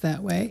practice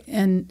that way.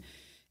 And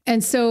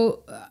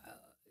so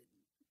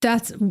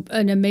that's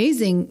an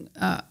amazing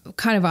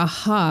kind of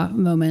aha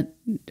moment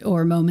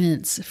or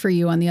moments for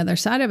you on the other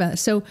side of it.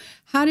 So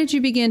how did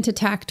you begin to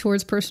tack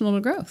towards personal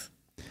growth?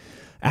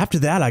 After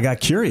that, I got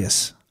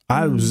curious.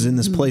 I was in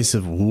this place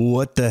of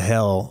what the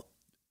hell?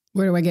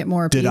 Where do I get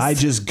more peace? Did I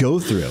just go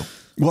through?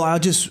 Well,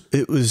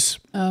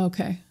 Oh,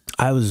 okay.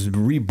 I was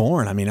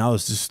reborn. I mean, I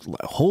was just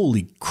like,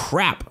 holy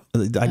crap.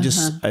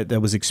 I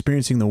was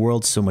experiencing the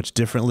world so much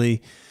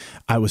differently.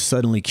 I was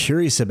suddenly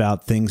curious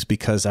about things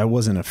because I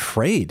wasn't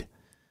afraid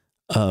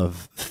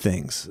of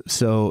things.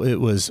 So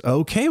it was,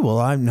 okay, well,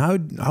 I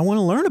want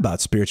to learn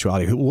about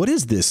spirituality. What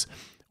is this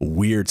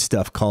weird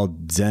stuff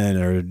called Zen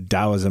or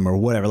Taoism or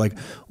whatever? Like,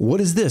 what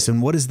is this and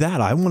what is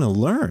that? I want to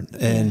learn.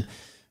 And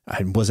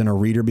I wasn't a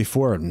reader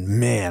before. And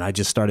man, I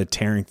just started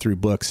tearing through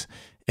books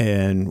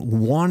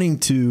and wanting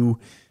to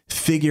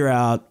figure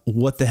out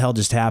what the hell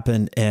just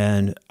happened.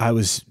 And I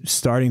was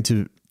starting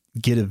to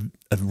get a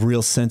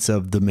real sense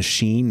of the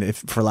machine, if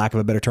for lack of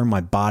a better term,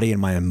 my body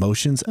and my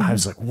emotions. I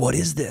was like, what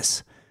is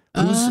this?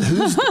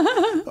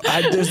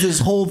 There's this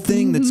whole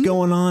thing that's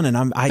going on and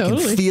I can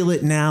feel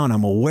it now and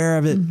I'm aware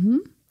of it.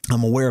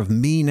 I'm aware of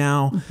me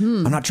now.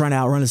 I'm not trying to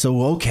outrun it.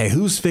 So, okay,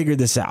 who's figured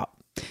this out?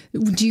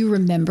 Do you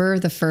remember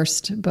the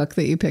first book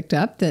that you picked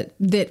up that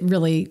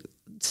really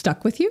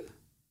stuck with you?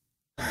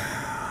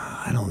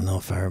 I don't know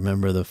if I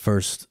remember the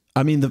first.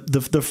 I mean,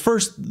 the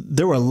first,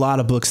 there were a lot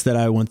of books that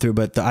I went through,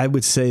 but I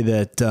would say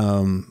that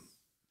the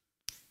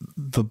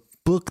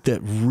book that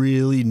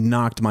really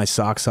knocked my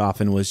socks off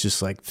and was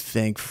just like,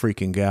 thank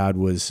freaking God,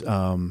 was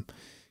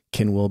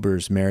Ken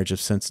Wilber's Marriage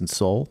of Sense and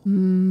Soul.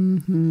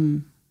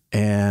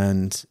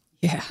 And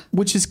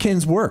which is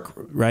Ken's work,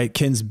 right?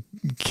 Ken's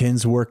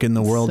work in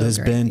the world has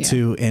been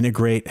to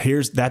integrate.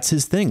 That's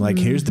his thing. Like,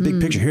 here's the big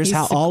picture. Here's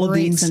how all of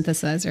these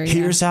synthesizer.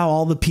 Here's how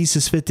all the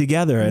pieces fit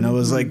together. And I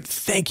was like,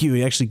 thank you.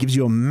 He actually gives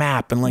you a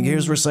map and like,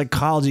 here's where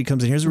psychology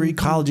comes in. Here's where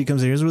ecology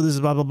comes in. Here's where this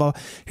is blah, blah, blah.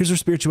 Here's where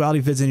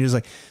spirituality fits in. He was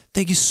like,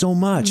 thank you so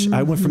much.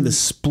 I went from this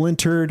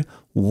splintered,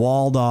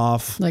 walled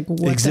off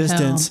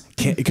existence.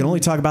 Can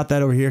only talk about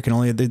that over here.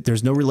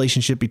 There's no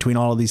relationship between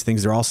all of these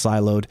things. They're all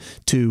siloed,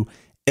 to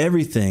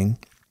everything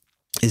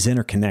is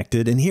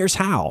interconnected, and here's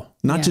how.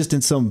 Not just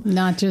some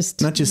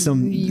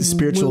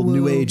spiritual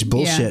new age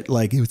bullshit. Yeah.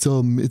 Like it's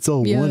all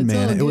one,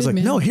 man. It was like,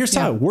 no, here's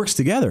how it works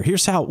together.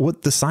 Here's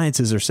what the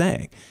sciences are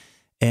saying.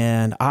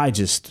 And I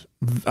was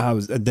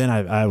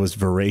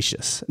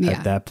voracious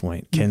at that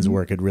point. Ken's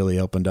work had really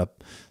opened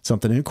up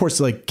something. And of course,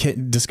 like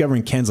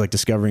discovering Ken's like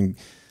discovering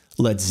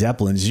Led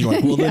Zeppelin. You're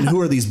like, well, then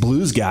who are these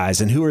blues guys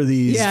and who are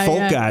these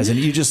folk guys? And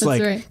you just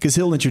because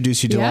he'll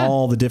introduce you to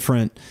all the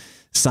different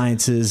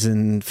sciences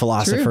and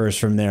philosophers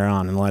from there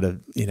on, and a lot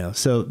of,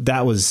 so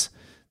that's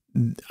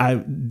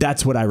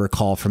what I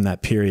recall from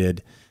that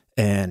period.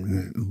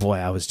 And boy,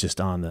 I was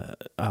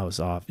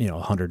off,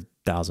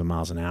 100,000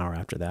 miles an hour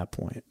after that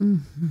point.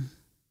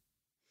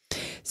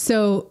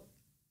 So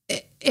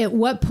at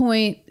what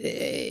point,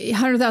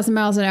 100,000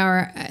 miles an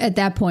hour at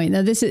that point?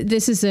 Now this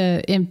is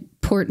a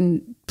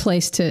important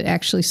place to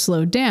actually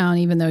slow down,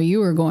 even though you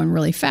were going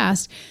really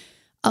fast.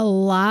 A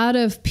lot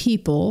of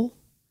people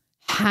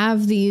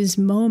have these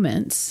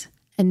moments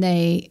and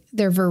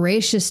they're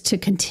voracious to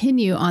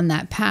continue on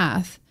that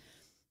path,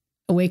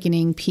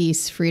 awakening,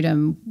 peace,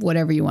 freedom,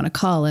 whatever you want to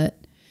call it.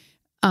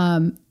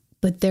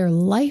 But their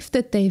life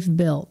that they've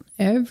built,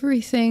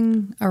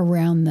 everything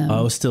around them. I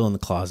was still in the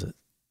closet.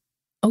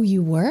 Oh,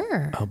 you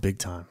were? Oh, big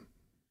time.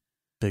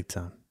 Big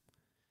time.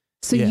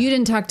 So you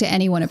didn't talk to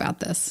anyone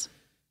about this?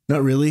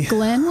 Not really.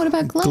 Glenn? What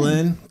about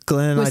Glenn?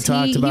 Glenn and I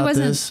talked about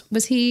this.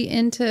 Was he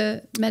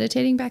into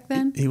meditating back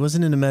then? He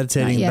wasn't into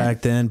meditating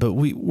back then, but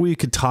we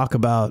could talk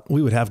about,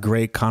 we would have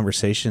great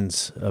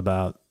conversations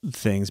about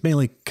things,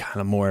 mainly kind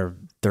of more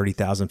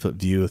 30,000 foot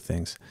view of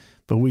things.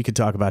 But we could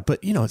talk about, but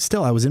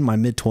still, I was in my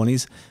mid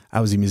 20s. I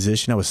was a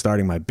musician. I was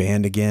starting my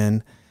band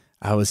again.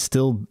 I was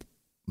still,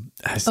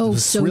 so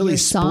really your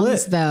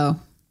songs, split though.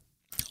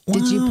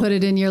 Did you put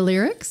it in your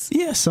lyrics?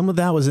 Yeah, some of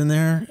that was in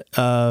there.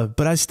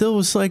 But I still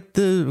was like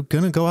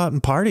gonna go out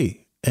and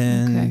party.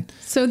 And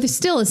so there's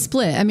still a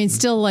split. I mean,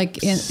 still like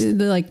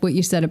what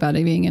you said about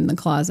it being in the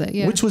closet.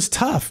 Yeah. Which was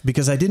tough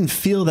because I didn't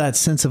feel that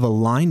sense of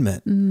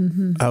alignment.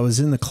 I was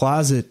in the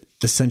closet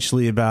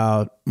essentially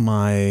about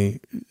my,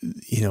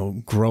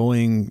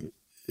 growing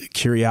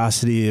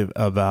curiosity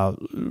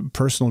about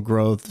personal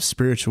growth,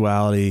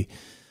 spirituality,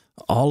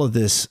 all of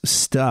this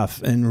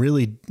stuff, and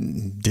really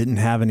didn't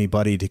have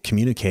anybody to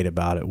communicate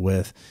about it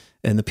with.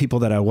 And the people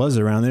that I was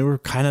around, they were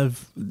kind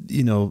of,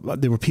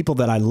 they were people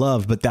that I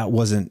loved, but that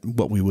wasn't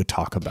what we would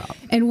talk about.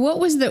 And what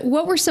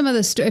were some of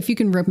the, if you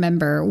can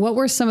remember, what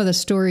were some of the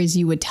stories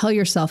you would tell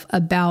yourself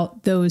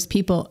about those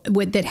people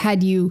that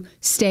had you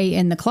stay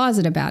in the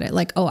closet about it?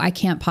 Like, oh, I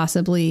can't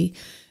possibly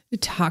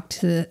talk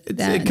to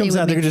them. It comes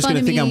out, they're just going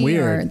to think I'm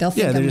weird. They'll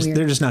think I'm weird.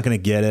 They're just not going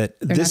to get it.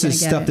 This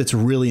is stuff that's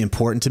really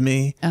important to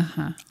me.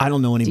 I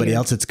don't know anybody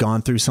else that's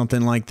gone through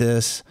something like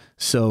this,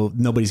 so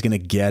nobody's going to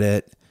get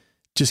it.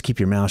 Just keep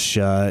your mouth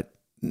shut.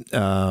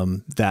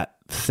 That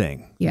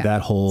thing,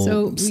 that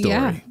whole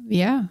story.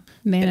 Yeah.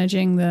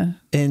 Managing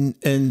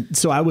and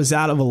so I was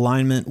out of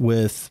alignment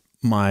with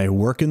my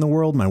work in the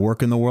world. My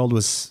work in the world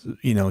was,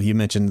 you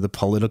mentioned the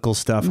political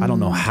stuff. I don't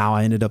know how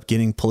I ended up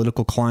getting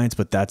political clients,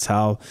 but that's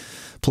how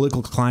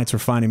political clients were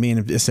finding me.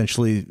 And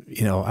essentially,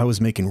 I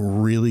was making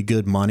really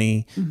good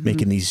money,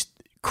 making these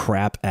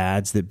crap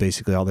ads that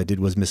basically all they did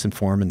was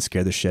misinform and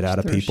scare the shit out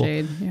of people.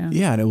 Shade,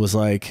 yeah. And it was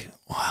like,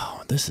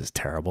 wow, this is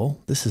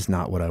terrible. This is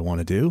not what I want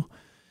to do.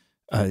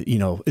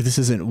 This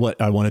isn't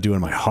what I want to do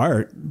in my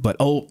heart, but,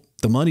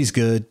 the money's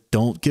good.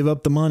 Don't give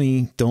up the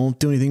money. Don't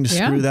do anything to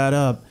screw that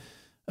up.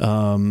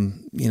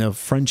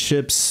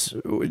 Friendships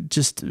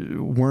just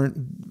weren't,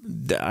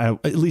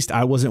 at least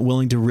I wasn't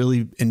willing to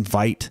really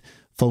invite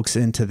folks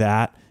into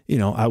that.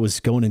 I was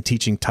going and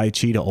teaching Tai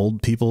Chi to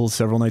old people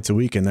several nights a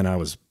week. And then I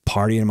was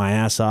partying my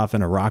ass off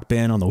in a rock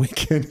band on the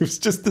weekend. It was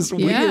just this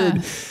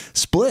weird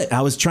split.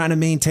 I was trying to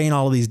maintain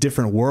all of these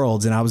different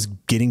worlds, and I was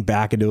getting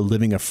back into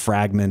living a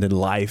fragmented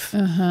life.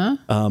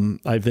 I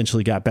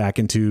eventually got back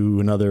into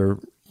another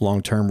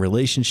long-term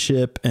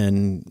relationship,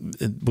 and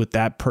with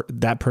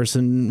that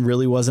person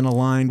really wasn't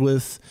aligned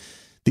with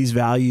these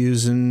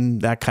values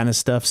and that kind of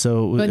stuff.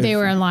 So, but they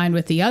were aligned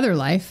with the other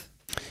life.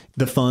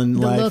 The fun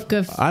life. Look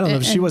of, I don't know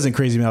if she wasn't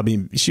crazy about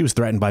she was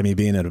threatened by me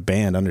being in a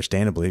band,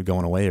 understandably,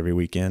 going away every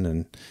weekend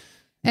and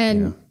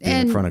being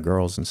in front of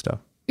girls and stuff.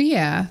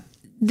 Yeah.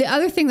 The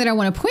other thing that I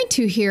want to point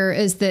to here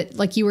is that,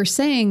 like you were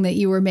saying, that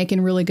you were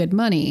making really good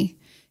money.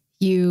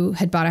 You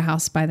had bought a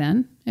house by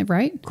then,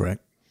 right?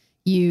 Correct.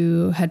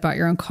 You had bought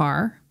your own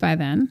car by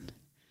then.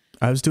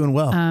 I was doing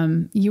well.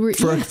 You were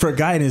for a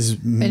guy in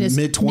his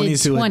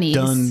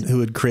mid-20s who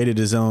had created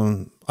his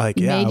own,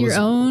 made your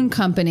own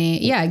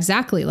company. Yeah,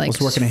 exactly. Like,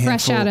 was working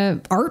fresh out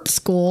of art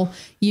school,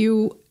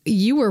 you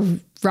were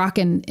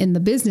rocking in the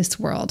business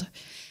world,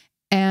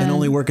 and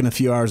only working a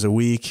few hours a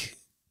week.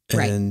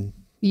 And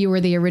you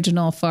were the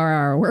original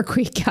 4-hour work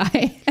week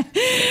guy,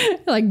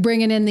 like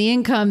bringing in the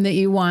income that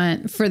you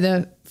want for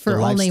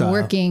only lifestyle.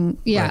 Working,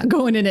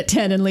 going in at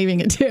 10 and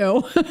leaving at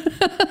 2,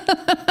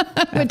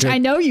 which I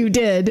know you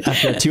did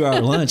after a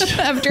 2-hour lunch.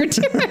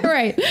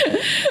 Right.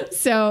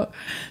 So,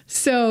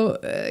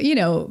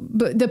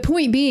 but the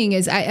point being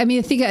is, I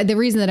think the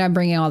reason that I'm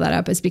bringing all that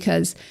up is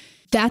because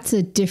that's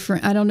I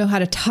don't know how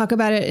to talk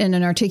about it in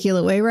an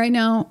articulate way right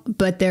now,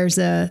 but there's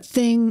a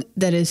thing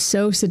that is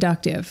so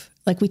seductive.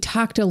 Like we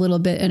talked a little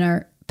bit in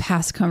our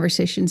past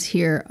conversations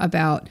here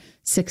about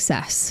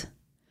success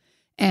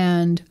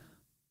and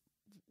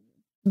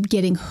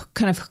getting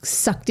kind of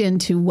sucked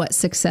into what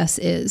success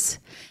is.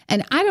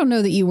 And I don't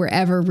know that you were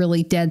ever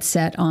really dead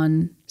set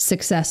on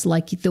success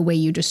like the way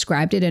you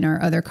described it in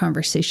our other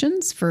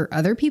conversations for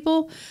other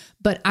people.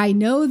 But I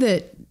know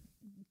that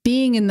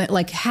being in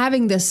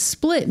having this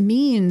split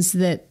means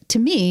that, to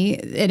me,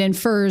 it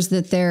infers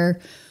that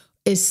there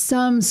is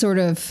some sort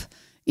of,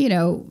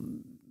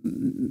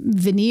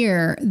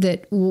 veneer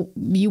that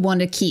you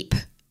want to keep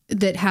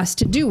that has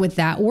to do with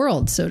that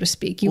world, so to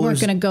speak. You weren't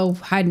going to go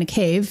hide in a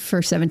cave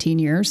for 17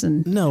 years.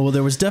 No, well,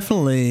 there was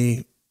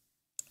definitely,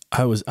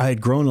 I had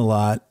grown a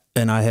lot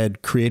and I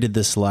had created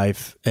this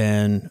life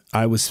and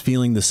I was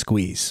feeling the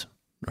squeeze,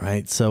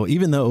 right? So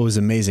even though it was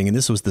amazing, and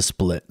this was the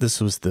split, this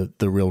was the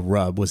real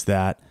rub, was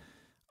that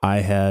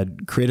I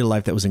had created a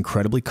life that was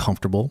incredibly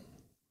comfortable.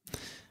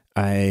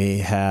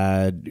 I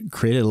had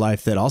created a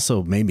life that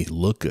also made me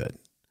look good.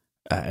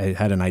 I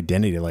had an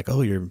identity like,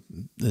 oh,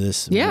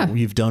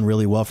 you've done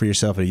really well for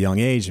yourself at a young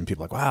age. And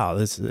people are like, wow,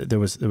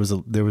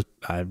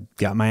 I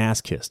got my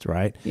ass kissed.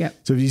 Right. Yeah.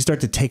 So if you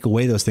start to take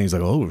away those things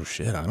like, oh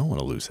shit, I don't want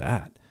to lose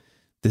that.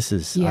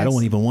 I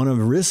don't even want to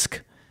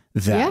risk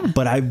that,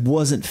 but I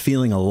wasn't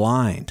feeling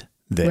aligned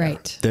there.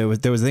 Right. There was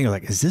a thing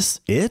like, is this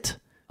it?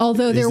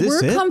 Although there were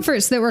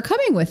comforts that were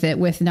coming with it,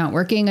 with not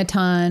working a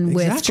ton,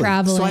 with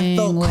traveling. So I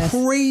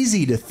felt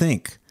crazy to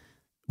think,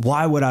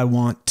 why would I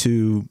want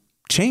to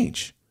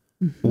change?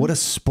 Mm-hmm. What a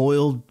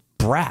spoiled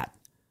brat.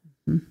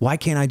 Mm-hmm. Why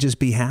can't I just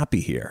be happy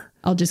here?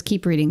 I'll just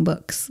keep reading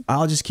books.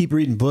 I'll just keep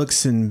reading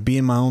books and be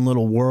in my own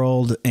little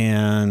world.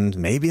 And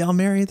maybe I'll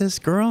marry this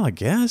girl, I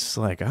guess.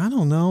 Like, I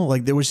don't know.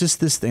 Like, there was just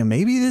this thing.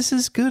 Maybe this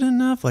is good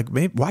enough. Like,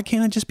 why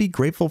can't I just be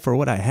grateful for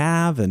what I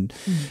have?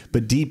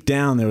 But deep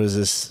down, there was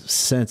this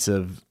sense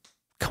of,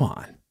 come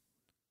on,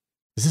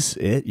 is this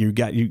it? You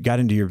got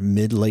into your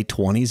late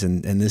 20s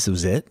and this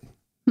was it?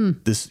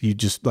 You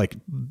just like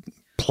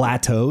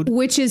plateaued.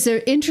 Which is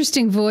an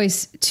interesting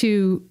voice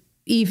to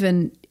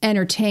even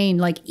entertain,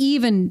 like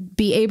even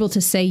be able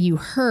to say you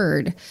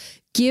heard,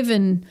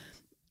 given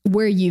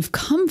where you've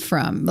come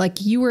from.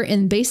 Like you were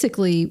in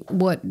basically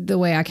the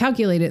way I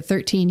calculate it,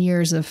 13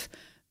 years of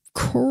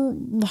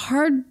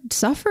hard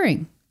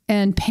suffering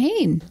and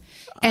pain.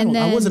 And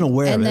then I wasn't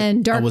aware of it. And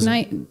then Dark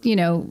Knight,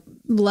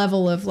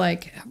 level of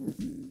like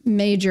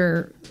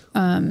major.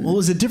 Well, it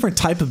was a different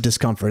type of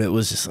discomfort. It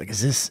was just like,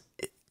 is this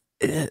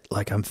it?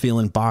 Like I'm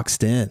feeling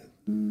boxed in.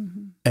 Mm-hmm.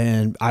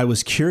 And I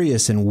was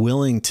curious and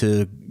willing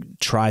to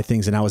try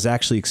things. And I was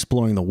actually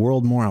exploring the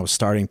world more. I was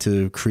starting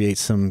to create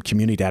some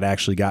community. I'd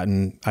actually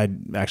gotten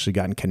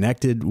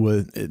connected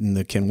with in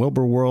the Ken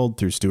Wilber world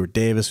through Stuart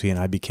Davis. He and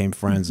I became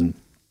friends, and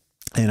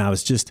I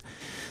was just,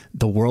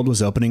 the world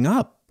was opening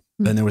up,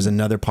 and there was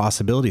another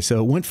possibility.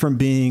 So it went from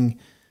being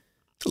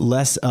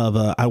less of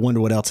a, I wonder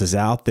what else is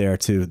out there,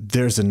 to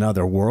there's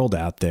another world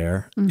out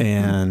there,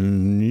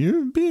 and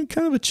you're being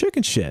kind of a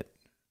chicken shit.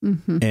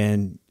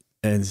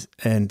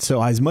 And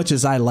so as much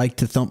as I like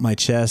to thump my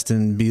chest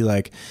and be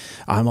like,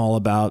 I'm all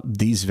about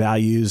these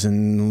values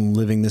and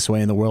living this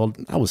way in the world,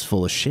 I was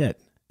full of shit.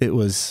 I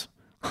was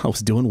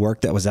doing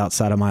work that was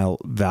outside of my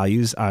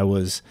values. I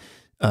was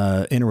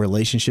in a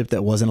relationship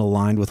that wasn't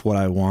aligned with what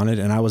I wanted.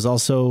 And I was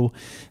also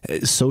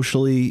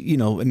socially,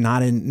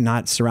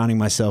 not surrounding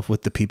myself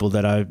with the people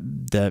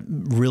that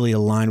really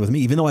aligned with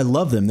me, even though I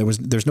love them.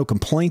 There's no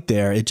complaint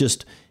there.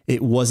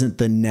 It wasn't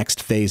the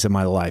next phase of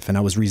my life. And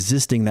I was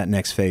resisting that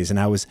next phase, and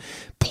I was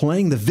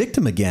playing the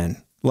victim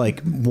again,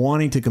 like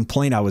wanting to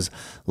complain. I was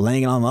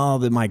laying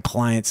on, that my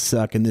clients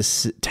suck and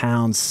this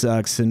town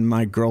sucks and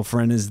my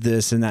girlfriend is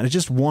this and that.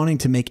 Just wanting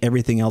to make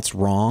everything else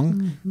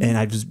wrong. And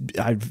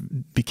I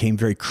became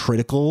very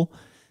critical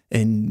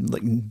and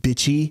like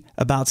bitchy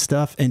about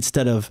stuff,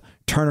 instead of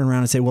turning around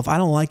and say, well, if I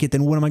don't like it,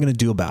 then what am I going to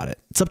do about it?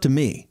 It's up to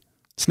me.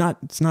 It's not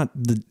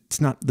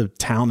the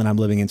town that I'm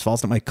living in's fault.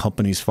 It's not my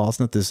company's fault. It's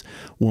not this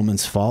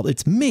woman's fault.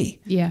 It's me.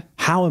 Yeah.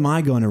 How am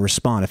I going to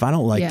respond? If I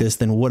don't like this,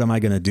 then what am I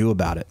going to do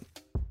about it?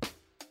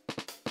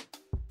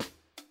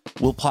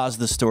 We'll pause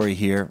the story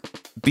here.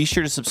 Be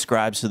sure to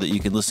subscribe so that you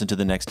can listen to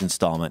the next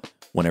installment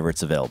whenever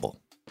it's available.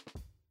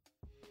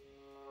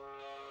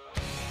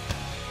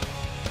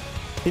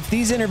 If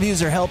these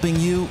interviews are helping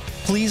you,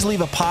 please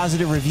leave a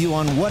positive review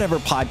on whatever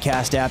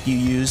podcast app you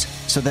use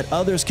so that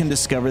others can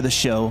discover the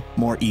show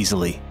more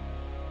easily.